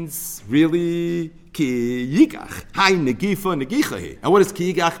means really ki yigach. Hai negifa negichahi. And what does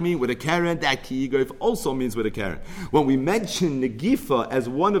ki yigach mean? With a karen, that ki yigoif also means with a karen. When we mention negifa as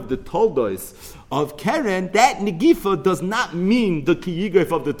one of the toldos of karen, that negifa does not mean the ki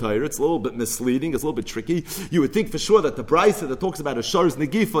yigoif of the Torah. It's a little bit misleading, it's a little bit tricky. You would think for sure that the brisa that talks about a shar's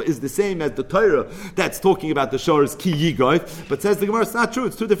negifa is the same as the Torah that's talking about the shar's ki yigoif. But says the Gemara, it's not true,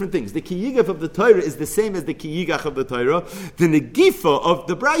 it's two different things. The ki yigoif of the Torah is the same as the ki yigach of the Torah. The negifa of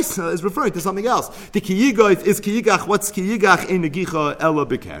the brisa is referring to something else. The ki yigoif is ki yigach. What's ki yigach in negicha ella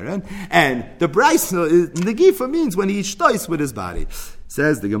bekaren? And the brisa is negifa means when he shtois with his body.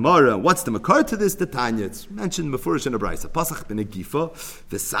 Says the Gemara, what's the makar to this? The Tanya, it's mentioned before in the brisa. Pasach b'negifa,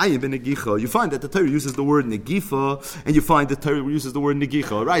 v'sayim b'negicha. You find that the Torah uses the word negifa, and you find the Torah uses the word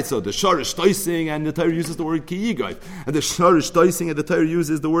negicha. Right? So the shar is shtoising, and the Torah uses the word ki yigoif, and the shar is shtoising, and the Torah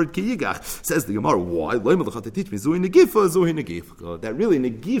uses the word ki yigach. Says the Gemara, why? To teach me zuhi negifa. That really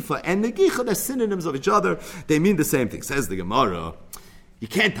negifa and negicha, they're synonyms of each other. They mean the same thing. Says the Gemara. You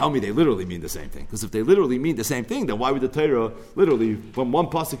can't tell me they literally mean the same thing. Because if they literally mean the same thing, then why would the Torah literally, from one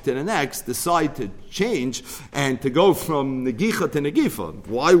pasuk to the next, decide to change and to go from negicha to negifa?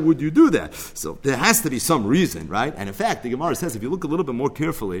 Why would you do that? So there has to be some reason, right? And in fact, the Gemara says, if you look a little bit more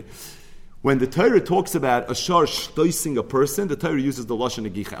carefully, when the Torah talks about a shar shtoising a person, the Torah uses the lashon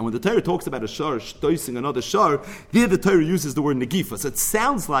negicha. And when the Torah talks about a shar shtoising another shar, there the Torah uses the word negifa. So it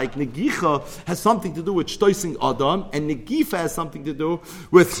sounds like negicha has something to do with shtoising adam, and negifa has something to do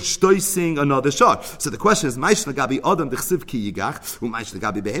with shtoising another shar. So the question is, ma'ish nagabi adam dechsiv ki yigach, u'ma'ish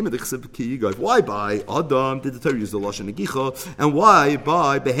nagabi behema dechsiv ki yigach. Why by adam did the Torah use the lashon negicha, and why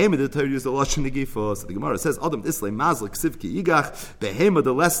by behema did the Torah use the lashon negifa? So the Gemara says, adam dislei mazla ksiv ki yigach, behema de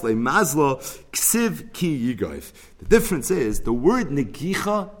leslei mazla ksiv ki yigoif. The difference is the word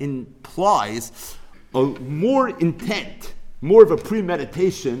negicha implies a more intent, more of a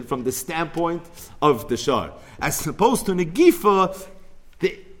premeditation from the standpoint of the shar, as opposed to negifa.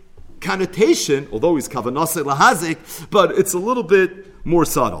 The connotation, although he's kavanase lahazik, but it's a little bit more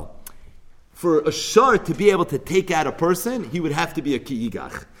subtle. For a shar to be able to take out a person, he would have to be a ki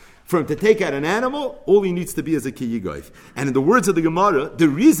yigach. For him to take out an animal, all he needs to be is a ki yigoif. And in the words of the Gemara, the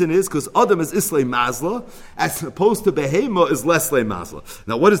reason is because Adam is islay mazla, as opposed to behema is leslay mazla.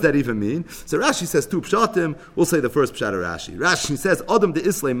 Now, what does that even mean? So Rashi says two pshatim. We'll say the first pshat of Rashi. Rashi says Adam de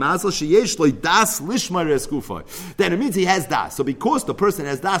islay mazla sheyesh loy das lishmar eskufay. Then it means he has das. So because the person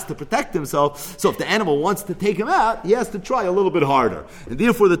has das to protect himself, so if the animal wants to take him out, he has to try a little bit harder. And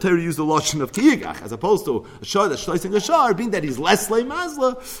therefore, the Torah used the lashon of ki yigach, as opposed to a shar that's shloising a shar, being that he's leslay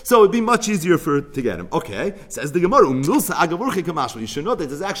mazla. So it'd be much easier to get him. Okay, says the Gemara, you should know that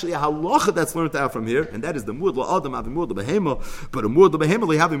there's actually a halacha that's learned out from here, and that is the muad la'adam having muad la'behema, but a muad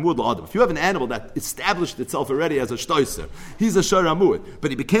la'behema having muad la'adam. If you have an animal that established itself already as a shtoiser, he's a shar amud, but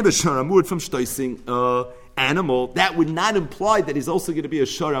he became a shar amud from shtoising animal, that would not imply that he's also going to be a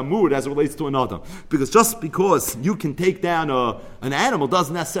shar amud as it relates to an adam. Because just because you can take down an animal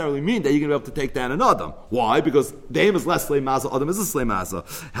doesn't necessarily mean that you're going to be able to take down an adam. Why? Because the aim is less slay maza, adam is a slay maza.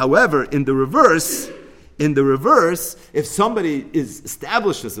 However, in the reverse, if somebody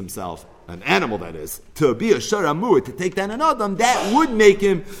establishes himself, an animal that is, to be a shar amud, to take down an adam, that would make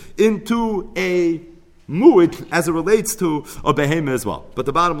him into a mu'id as it relates to a behema as well. But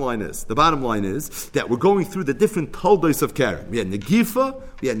the bottom line is that we're going through the different toldos of Karen. We had negifa,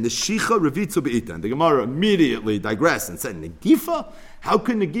 we had neshicha, revitzu be'ita. And the Gemara immediately digressed and said, negifa? How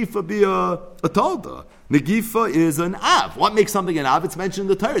can negifa be a tolda? Negifa is an av. What makes something an av? It's mentioned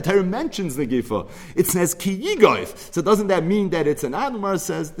in the Torah. Torah mentions negifa. It says ki yigoif. So doesn't that mean that it's an av? The Gemara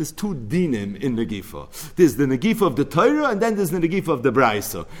says there's two dinim in negifa. There's the negifa of the Torah, and then there's the negifa of the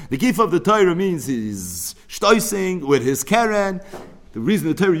brayso. Negifa of the Torah means he's shtoising with his keren. The reason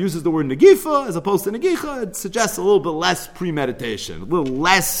the Torah uses the word negifa as opposed to negicha, it suggests a little bit less premeditation, a little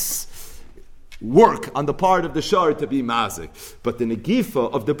less work on the part of the shar to be mazik. But the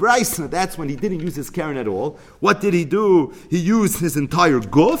negifa of the brayso, that's when he didn't use his keren at all. What did he do? He used his entire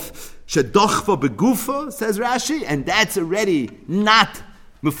guf, shedochva begufa, says Rashi, and that's already not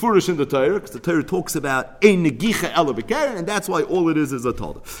mefurish in the Torah, because the Torah talks about a negicha ela b'keren, and that's why all it is a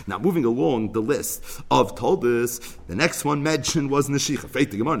tolda. Now, moving along the list of toldas, the next one mentioned was neshicha.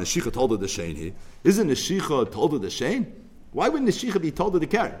 Faith the Gemara, neshicha tolda the shein here. Isn't neshicha tolda the shein? Why would neshicha be tolda the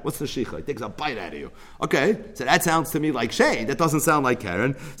keren? What's neshicha? It takes a bite out of you. Okay, so that sounds to me like shein. That doesn't sound like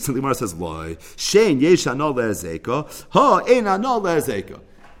keren. So the Gemara says, loy, shein yesh anol le'ezeka, ha ein anol le'ezeka.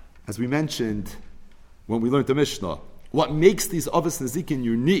 As we mentioned when we learned the Mishnah, what makes these Avos Nezikin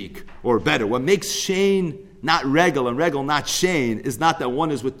unique, or better, what makes Shein not regel, and regel not shein, is not that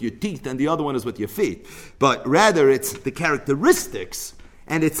one is with your teeth and the other one is with your feet, but rather it's the characteristics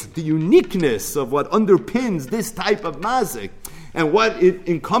and it's the uniqueness of what underpins this type of mazik and what it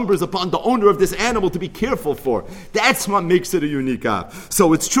encumbers upon the owner of this animal to be careful for. That's what makes it a unique av.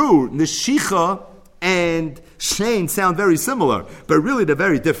 So it's true, neshicha and shein sound very similar, but really they're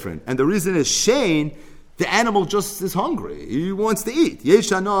very different. And the reason is shein, the animal just is hungry. He wants to eat.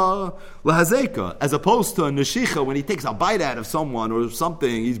 Yeshana lahazeka. As opposed to a neshicha, when he takes a bite out of someone or something,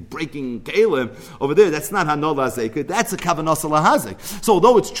 he's breaking kalim over there. That's not hana lahazeka. That's a kavanasa lahazek. So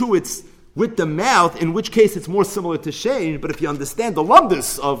although it's true, it's with the mouth, in which case it's more similar to shein, but if you understand the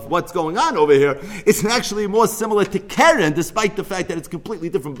lumdus of what's going on over here, it's actually more similar to keren, despite the fact that it's completely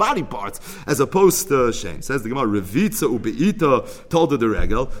different body parts, as opposed to shein. Says the Gemara, revitza ubeita told the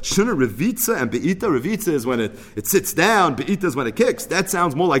regel. Shouldn't revitza and beita? Revitza is when it sits down, beita is when it kicks. That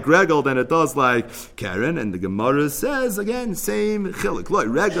sounds more like regel than it does like keren, and the Gemara says, again, same chilik. Look,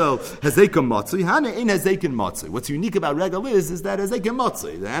 regel hazekim matzui, hana in hazekim matzui. What's unique about regel is that hazekim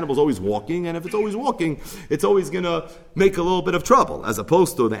matzui. The animal's always walking, and if it's always walking, it's always going to make a little bit of trouble, as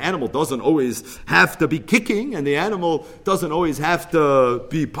opposed to the animal doesn't always have to be kicking, and the animal doesn't always have to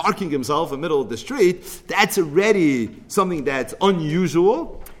be parking himself in the middle of the street. That's already something that's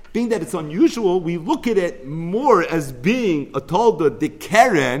unusual. Being that it's unusual, we look at it more as being a tolda de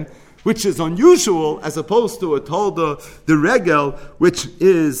keren, which is unusual, as opposed to a tolda de regel, which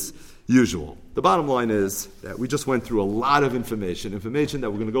is usual. The bottom line is that we just went through a lot of information that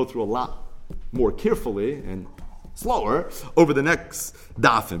we're going to go through a lot more carefully and slower over the next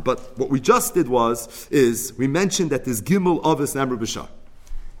dafin. But what we just did is we mentioned that there's Gimel Avis Namr B'Shar.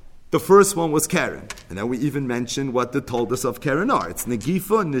 The first one was Karen, and then we even mentioned what the toldas of Karen are. It's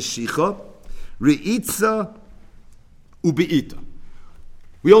Negifa, Neshicha, Re'itza, Ube'ita.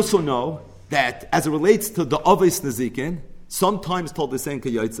 We also know that as it relates to the Avis Nezikin, sometimes told the same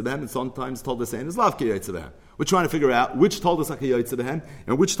k'yotzebehem, and sometimes told the same is lav k'yotzebehem. We're trying to figure out which told us a k'yotzebehem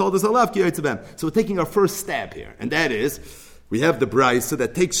and which told us a lav k'yotzebehem. So we're taking our first stab here, and that is we have the brisa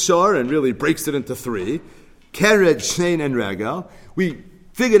that takes shar and really breaks it into three: keret, shein, and regel. We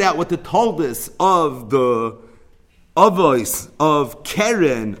figured out what the told us of the avos of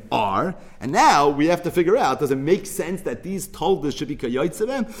keren are. And now we have to figure out, does it make sense that these toldas should be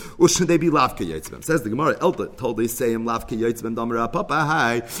kayotzevem, or should they be lav kayotzevem? Says the Gemara, Elta told they say him lav kayotzevem, Damar Rapapa,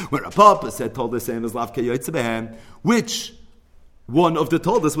 hi. When Rapapa said told they say him is lav kayotzevem, which one of the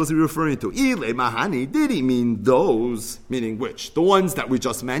toldas was he referring to? Ile Mahani, did he mean those? Meaning which? The ones that we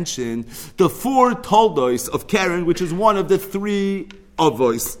just mentioned, the four toldos of Karen, which is one of the three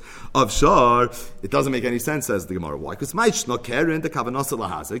avos of Shar. It doesn't make any sense, says the Gemara. Why? Because Maishna Karen, the Kavanasa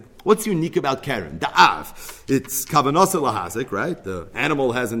Lahazik. What's unique about Karen? The Av. It's Kavanasa Lahazik, right? The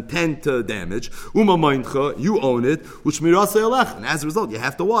animal has intent to damage. Uma Maincha, you own it. Ushmirasa Elech. And as a result, you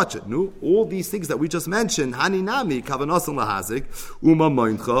have to watch it. No? All these things that we just mentioned, Haninami, Kavanasa Lahazik, Uma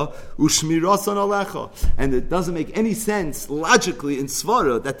Maincha, Ushmirasa Alecha. And it doesn't make any sense logically in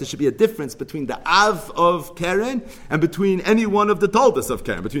Svara that there should be a difference between the Av of Karen and between any one of the Toldas of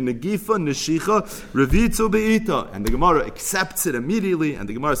Karen, between the Gifa, Neshicha, Revitzu, Be'ita. And the Gemara accepts it immediately, and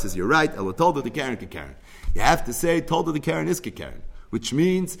the Gemara says, you're right, Ela Tolda the Karen Karen. You have to say, Tolda the Karen is Karen, which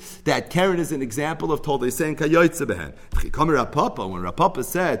means that Karen is an example of Tolda saying Kayoitze Behen. When Rapapa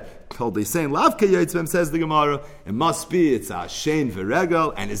said, Tolda saying Lav Kayoitze Behen, says the Gemara, it must be, it's a Shein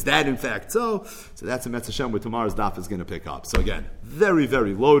V'Regel, and is that in fact so? So that's a Metzashem where tomorrow's daf is going to pick up. So again, very,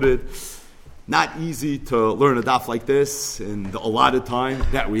 very loaded. Not easy to learn a daf like this in the allotted time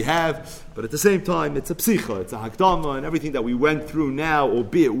that we have, but at the same time, it's a psicha, it's a hakdama, and everything that we went through now,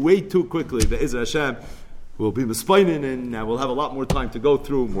 albeit way too quickly, Be'ezer Hashem, will be mispainin, and we'll have a lot more time to go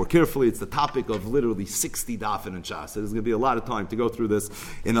through more carefully. It's the topic of literally 60 dafin and shas. So there's going to be a lot of time to go through this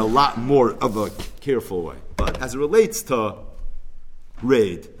in a lot more of a careful way. But as it relates to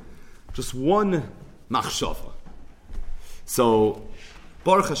raid, just one machshava. So,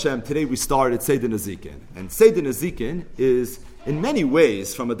 Baruch Hashem, today we started Seder Nezikin. And Seder Nezikin is, in many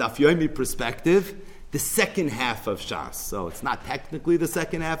ways, from a Daf Yomi perspective, the second half of Shas. So it's not technically the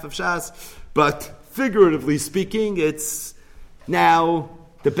second half of Shas, but figuratively speaking, it's now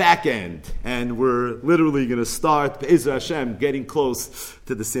the back end. And we're literally going to start, Be'ezer Hashem, getting close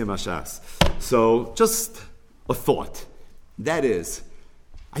to the Siyam HaShas. So just a thought. That is,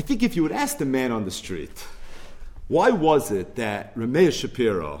 I think if you would ask the man on the street, why was it that Rameir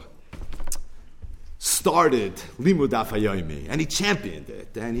Shapiro started Limud Daf Hayomi and he championed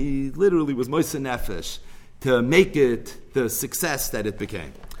it and he literally was Moise Nefesh to make it the success that it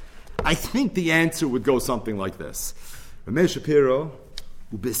became? I think the answer would go something like this. Rameir Shapiro,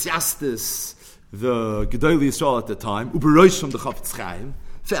 ubesyastis the Gedolei Yisrael at the time, Uberoshim the Chafetz Chaim,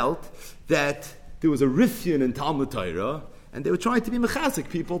 felt that there was a rifyon in Talmud Torah, and they were trying to be mechazik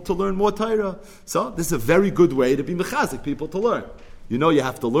people to learn more Torah. So this is a very good way to be mechazik people to learn. You know, you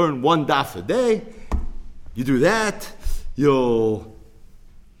have to learn one daf a day. You do that, you'll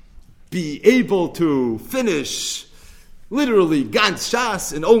be able to finish literally Gantz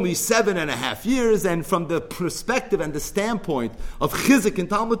Shas in only 7.5 years, and from the perspective and the standpoint of Chizik and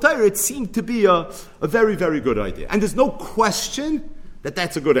Talmud Torah, it seemed to be a very, very good idea. And there's no question that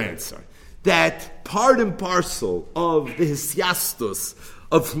that's a good answer. That part and parcel of the hisyastus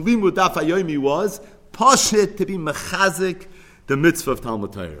of Limud Daf Hayomi was pashit to be mechazik the mitzvah of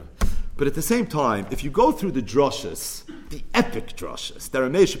Talmud Torah. But at the same time, if you go through the drushes, the epic drushes that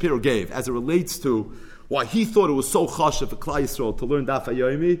Rameh Shapiro gave as it relates to why he thought it was so chashuv for Klal Yisrael to learn Daf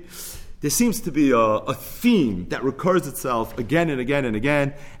Hayomi, there seems to be a theme that recurs itself again and again and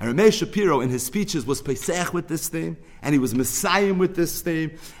again. And Rameh Shapiro in his speeches was Pesach with this theme, and he was Messiah with this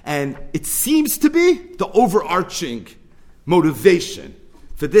theme, and it seems to be the overarching motivation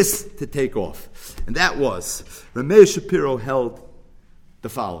for this to take off. And that was, Rameh Shapiro held the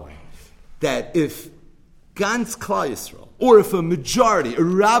following, that if Gans Klal Yisrael, or if a majority, a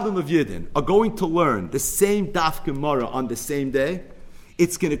rabbim of Yidden, are going to learn the same Daf Gemara on the same day,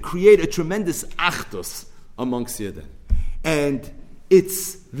 it's going to create a tremendous achdus amongst Yidden. And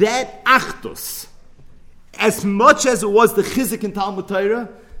it's that achdus, as much as it was the Chizik and Talmud Torah,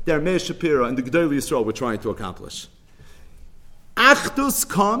 that Meir Shapiro and the Gedolei Yisrael were trying to accomplish. Achdus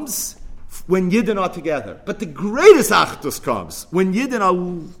comes when Yidden are together. But the greatest achdus comes when Yidden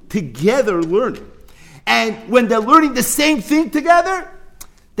are together learning. And when they're learning the same thing together,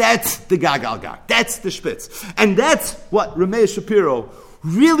 that's the gagal gag. That's the spitz. And that's what Rameh Shapiro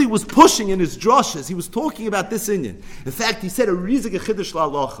really was pushing in his drushes. He was talking about this Indian. In fact, he said a rizig chiddush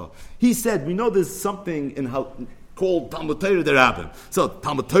la'alacha. He said, we know there's something in called Talmud Torah de Rabbim. So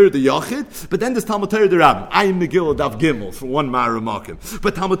Talmud Torah de Yachid, but then there's Talmud Torah de Rabbim. I am Megillah Daf Gimel from one Ma'aramakim.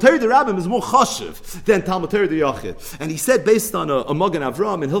 But Talmud Torah de Rabbim is more chashiv than Talmud Torah de Yachid. And he said, based on a Magen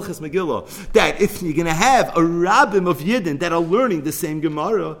Avram in Hilchas Megillah, that if you're going to have a Rabbim of Yidden that are learning the same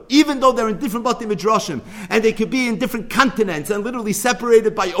Gemara, even though they're in different Bati Midrashim, and they could be in different continents and literally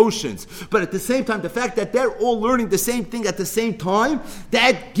separated by oceans, but at the same time, the fact that they're all learning the same thing at the same time,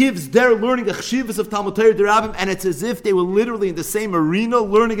 that gives their learning a chshivas of Talmud Torah de Rabbim, and it's as if they were literally in the same arena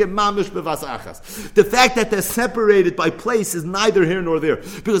learning it mamish bevas achas. The fact that they're separated by place is neither here nor there.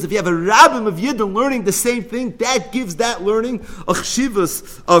 Because if you have a rabbim of Yidden learning the same thing, that gives that learning a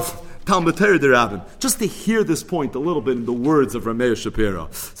chshivas of Talmud Torah de Rabbim. Just to hear this point a little bit in the words of Rameh Shapiro.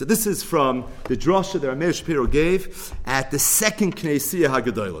 So this is from the drasha that Rameh Shapiro gave at the second Knesiyah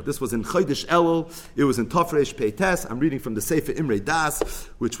Hagadolah. This was in Chodesh Elul. It was in Tafresh Peites. I'm reading from the Sefer Imrei Das,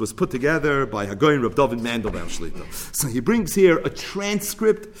 which was put together by Hagoyin Reb David Mandelbaum Shlita. So he brings here a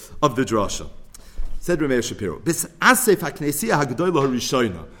transcript of the drasha. Said Rameh Shapiro, Bis Asef HaKnesiyah Hagadolah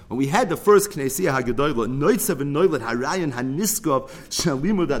HaRishayna. When we had the first Knesiyah Hagadolah, Noitzev and Noilet Harayan HaNiskov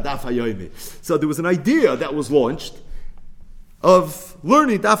Shalimud Daf Hayomi. So there was an idea that was launched of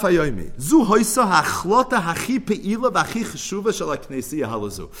learning Daf Hayomi. Zu Hoisa HaChlota Hachi Pe'ila V'Hachi Cheshuva Shel HaKnesiyah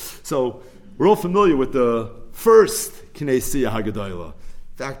Halazu. So we're all familiar with the first Knesiyah Hagadolah.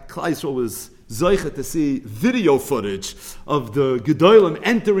 In fact, Klal Yisrael was Zoicha to see video footage of the Gedolim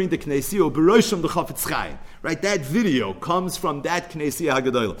entering the Knesiyah, Beroshim the Chafetz Chaim. Right, that video comes from that Knesiyah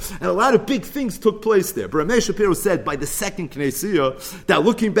HaGadolah. And a lot of big things took place there. But Rameh Shapiro said by the second Knesiyah, that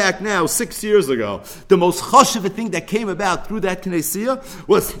looking back now, 6 years ago, the most chashuv thing that came about through that Knesiyah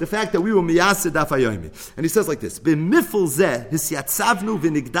was the fact that we were miyaseh daf hayomi. And he says like this, B'mifel zeh, hisyatzavnu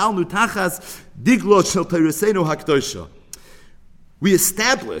v'nigdalnu tachas diglot shel Torasenu HaKdosha. We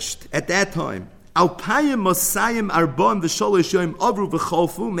established at that time Alpayim Mosayim Arbon v'Sholosh Yom Avru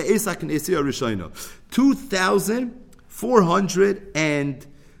v'Cholfu me'es HaKnesiyah Rishayna.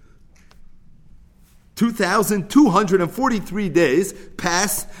 2,243 days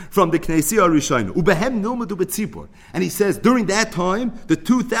passed from the Knesiyah Rishayna. Ubehem nilmadu b'tzipor. And he says, during that time, the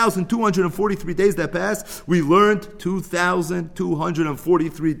 2,243 days that passed, we learned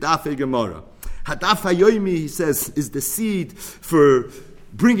 2,243 Dafei Gemara. Hadaf Hayomi, he says, is the seed for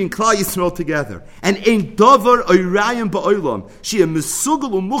bringing Klal Yisrael together. And ein davar oirayim ba'olam she'e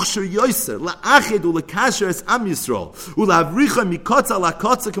mesugel u'muchshir yoser la'ached u'lekasher es am Yisrael u'la'avricha mikotza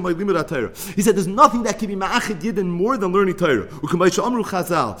la'kotza k'may limud ha'Torah. He said there's nothing that can be ma'ached yidden more than learning Torah. U'k'may she'amru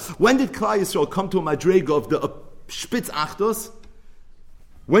Chazal. When did Klal Yisrael come to a madrega of the spitz achdos?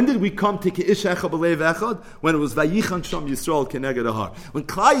 When did we come to Ke'ish Echad B'Leiv Echad? When it was Vayichan Sham Yisrael Keneged Ahar. When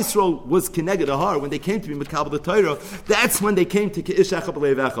Klal Yisrael was Keneged Ahar, when they came to be Mekabel the Torah, that's when they came to Ke'ish Echad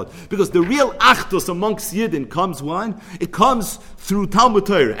B'Leiv Echad. Because the real Achdus amongst Yidden comes when? It comes through Talmud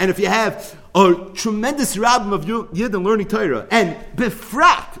Torah. And if you have a tremendous rabbim of Yidden learning Torah, and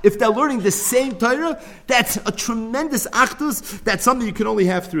Befrat, if they're learning the same Torah, that's a tremendous Achdus. That's something you can only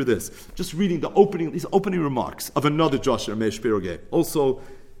have through this. Just reading these opening remarks of another Joshua Meir Shapiro gave. Also,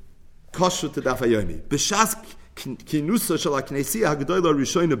 Kashrut to Daf Hayomi. B'shas kinusa shel haknesia hagdola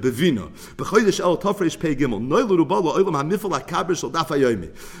rishona bevina. B'chodesh el tafresh pei gimel. Noilu rubalo olam hamifal hakaber shel Daf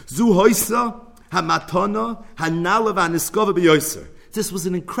Hayomi. Zu hoisa hamatana hanalav haniskova b'yoser. This was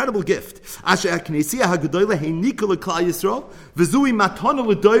an incredible gift. Asher haknesia hagdola heinika l'klal Yisrael v'zui matana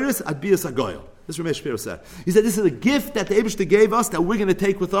l'doiris ad bias hagoyel. This Ramesh Shapiro said. He said, this is a gift that the Eibishter gave us that we're going to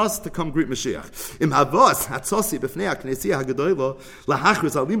take with us to come greet Mashiach. Im havas hatzosi b'fnei haknesia hagedola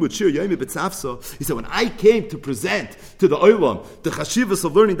lahachris al limud shir yomi b'tzafso. He said, when I came to present to the Olam the chashivas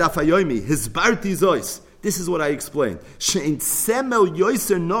of learning Daf Hayomi, his barti zois, this is what I explained. She'in semel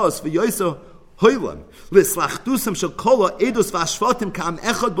yoiser nos v'yoiser hoylam. There's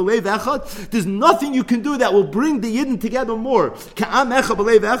nothing you can do that will bring the Yidden together more.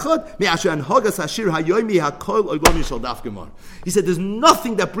 He said there's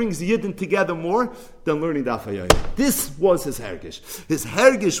nothing that brings the Yidden together more than learning Daf Hayomi. This was his hergish. His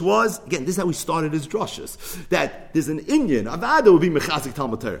hergish was, again, this is how he started his drushes, that there's an Indian, Avada would be Mechazik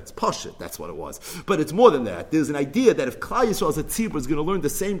Talmud Torah. It's Pashut, that's what it was. But it's more than that. There's an idea that if Klal Yisrael as a tzibur is going to learn the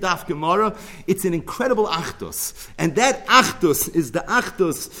same Daf Gemara, it's an incredible Achdus. And that Achdus is the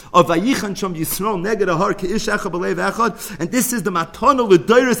Achdus of Vayichan Sham Yisrael Neged Ahar Ke'ish Echad B'Leiv Echad. And this is the Matana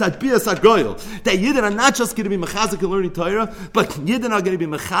L'Doiris Ad Bias HaGoyel. That Yidden are not just going to be Mechazik and learning Torah, but Yidden are going to be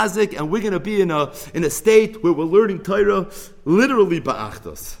Mechazik, and we're going to be in a state where we're learning Torah literally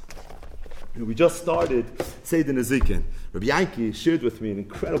Ba'achdus. We just started Seder Nezikin. Rabbi Yanki shared with me an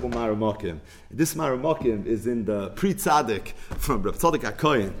incredible Maramakim. This Maramakim is in the Pri Tzadik from Reb Tzadok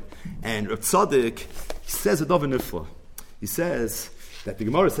HaKohen. And Reb Tzadok, he says a Dov Nifla. He says that the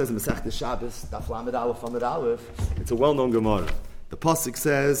Gemara says in Masechta Shabbos, Daf Lamed Aleph Amud Aleph, it's a well-known Gemara. The Pasuk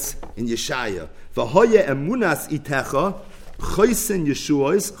says in Yeshaya, V'hoye emunas itecha, Choysen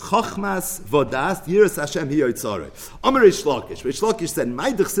Yeshuos, Chachmas Vodas, Yiras Hashem Hiyotzare. Amar Reish Lakish. Reish Lakish said,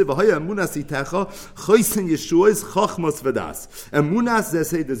 Maidach se v'hoya emunas itecha, Choysen Yeshuos, Chachmas Vodas. Emunas ze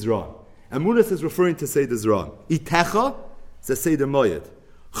Seder Zran. Emunas is referring to Seder Zran. Itecha ze Seder Moyed.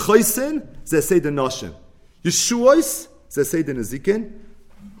 Choysen ze Seder Noshim. Yeshuos ze Seder Nezikin.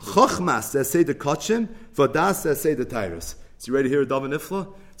 Chachmas ze Seder Kachim. Vodas ze Seder Tyrus. So you ready to hear a Dava Nifla?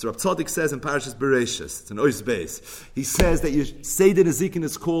 So Rab Tzadok says in Parashas Bereshis, it's an Ois Beis, he says that Seder Nezikin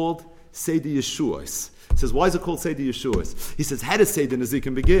is called Seder Yeshuos. He says, why is it called Seder Yeshuos? He says, how does Seder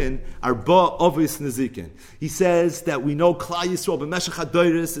Nezikin begin? Arba Ovis Nezikin. He says that we know Klal Yisrael b'Meshech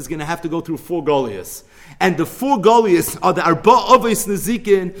HaDoros is going to have to go through 4 Golias. And the 4 Golias are the Arba Ovis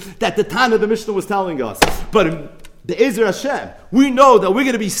Nezikin that the Tana the Mishnah was telling us. But the Ezer Hashem, we know that we're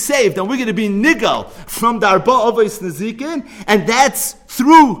going to be saved and we're going to be nigal from the Arba Avos Nezikin, and that's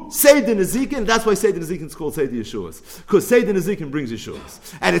through Seder Nezikin. That's why Seder Nezikin is called Seder Yeshuos, because Seder Nezikin brings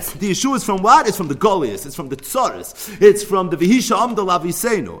Yeshuos. And it's the Yeshuos from what? It's from the Goliath, it's from the Tzoros, it's from the Vihisha Amdal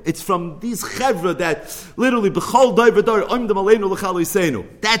Avisenu, it's from these Chevra that literally B'chol Doiver Dor Amdam Aleinu L'chal Yisenu.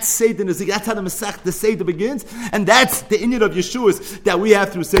 That's Seder Nezikin. That's how the Seder begins, and that's the inyan of Yeshuos that we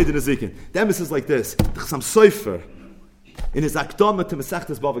have through Seder Nezikin. The emphasis is like this: the Chasam Sofer, in his Akdama to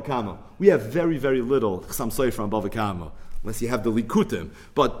Masechtas Bava Kama, we have very, very little Chasam Sofer on Bava Kama, unless you have the Likutim.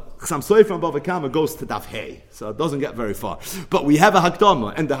 But Chasam Sofer on Bava Kama goes to Daf Hey, so it doesn't get very far. But we have a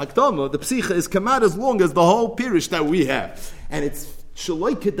Hakdama, and the Hakdama, the Psicha, is Kamad as long as the whole Pirish that we have. And it's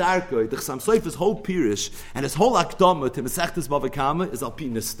Shaloi Kedarko, the Chasam Sofer's whole Pirish, and his whole Akdama to Masechtas Bava Kama is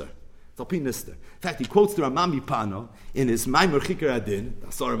Alpi Nister. It's Alpi Nister. In fact, he quotes the Ramami Pano in his Maimer Chikar Adin, the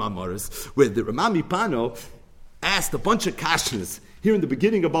Asar Mamoris, where the Ramami Pano asked a bunch of kashas here in the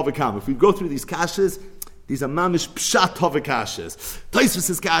beginning of Bava Kama. If we go through these kashas, these are mamish pshat tova kashas.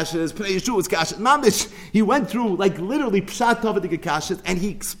 Taisvus' kashas, Pnei Yeshua's kashas. Mamish, he went through like literally pshat tova kashas, and he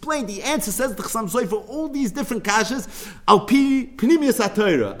explained, the answer says the Chasam Sofer for all these different kashas, alpi pnimius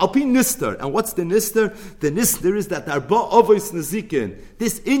atayra, alpi nister. And what's the nister? The nister is that arba avos nezikin.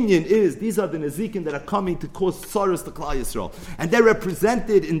 This inyan is, these are the nezikin that are coming to cause tzaros to Klal Yisrael. And they're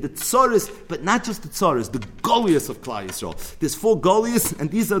represented in the tzaros, but not just the tzaros, the golias of Klal Yisrael. There's 4 golias, and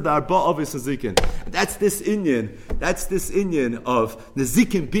these are the arba avos nezikin. And that's this inyan of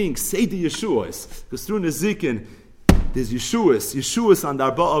nezikin being Seder Yeshuos. Because through nezikin, there's Yeshuas on the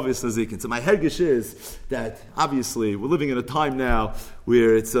Arba Avis Nazikin. So my hergish is that obviously we're living in a time now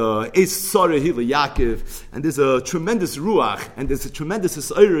where it's Eis Tzara Hila Yaakov, and there's a tremendous ruach, and there's a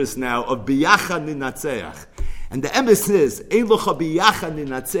tremendous iris now of Biyachad Ninatzeach. And the emes is Ein Locha Biyachad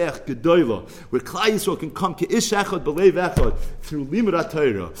Ninatzeach Gedoyla, where Klal Yisrael can come K'ish Echad B'Leiv Echad through Limud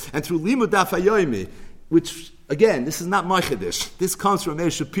HaTorah and through Limud Daf HaYomi, which, again, this is not my Chiddush. This comes from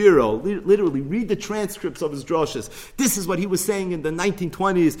Meir Shapiro. Literally, read the transcripts of his droshes. This is what he was saying in the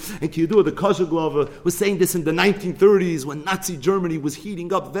 1920s, and Kiyadua, the Kozheglova, was saying this in the 1930s when Nazi Germany was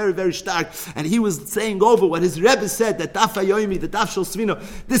heating up very, very stark, and he was saying over what his Rebbe said, that Daf HaYomi, the Daf Shel Svina,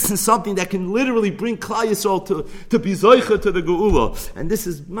 this is something that can literally bring Klal Yisrael to be Zoicha to the Geula. And this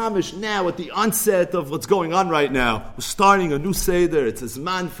is mamish now at the onset of what's going on right now. We're starting a new Seder. It's a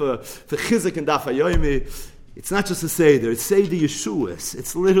Zman for Chizuk and Daf HaYomi. It's not just a Seder, it's Seder Yeshuas.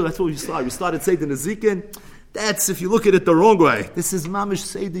 It's literally, that's what we started. We started Seder Nezikin. That's, if you look at it the wrong way, this is mamish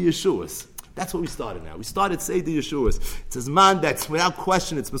Seder Yeshuas. That's what we started now. We started Seder Yeshuas. It's a man that's, without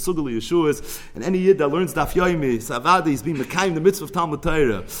question, it's Mesugel Yeshuas. And any Yid that learns Daf Yomi, Savada, he's being Mekayim, the mitzvah of Talmud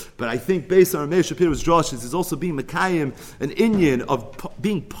Torah. But I think based on Meir Shapiro's droshes, he's also being Mekayim, an Inyan of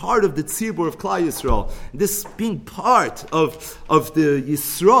being part of the Tzibur of Klal Yisrael. This being part of the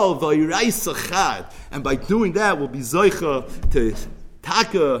Yisrael, V'yirais Achad. And by doing that, we'll be Zoicha to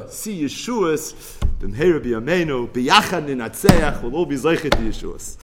Taka, see Yeshuas, B'mheira b'yameinu, b'yachad ninatzeach, we'll all be Zoicha to Yeshuas.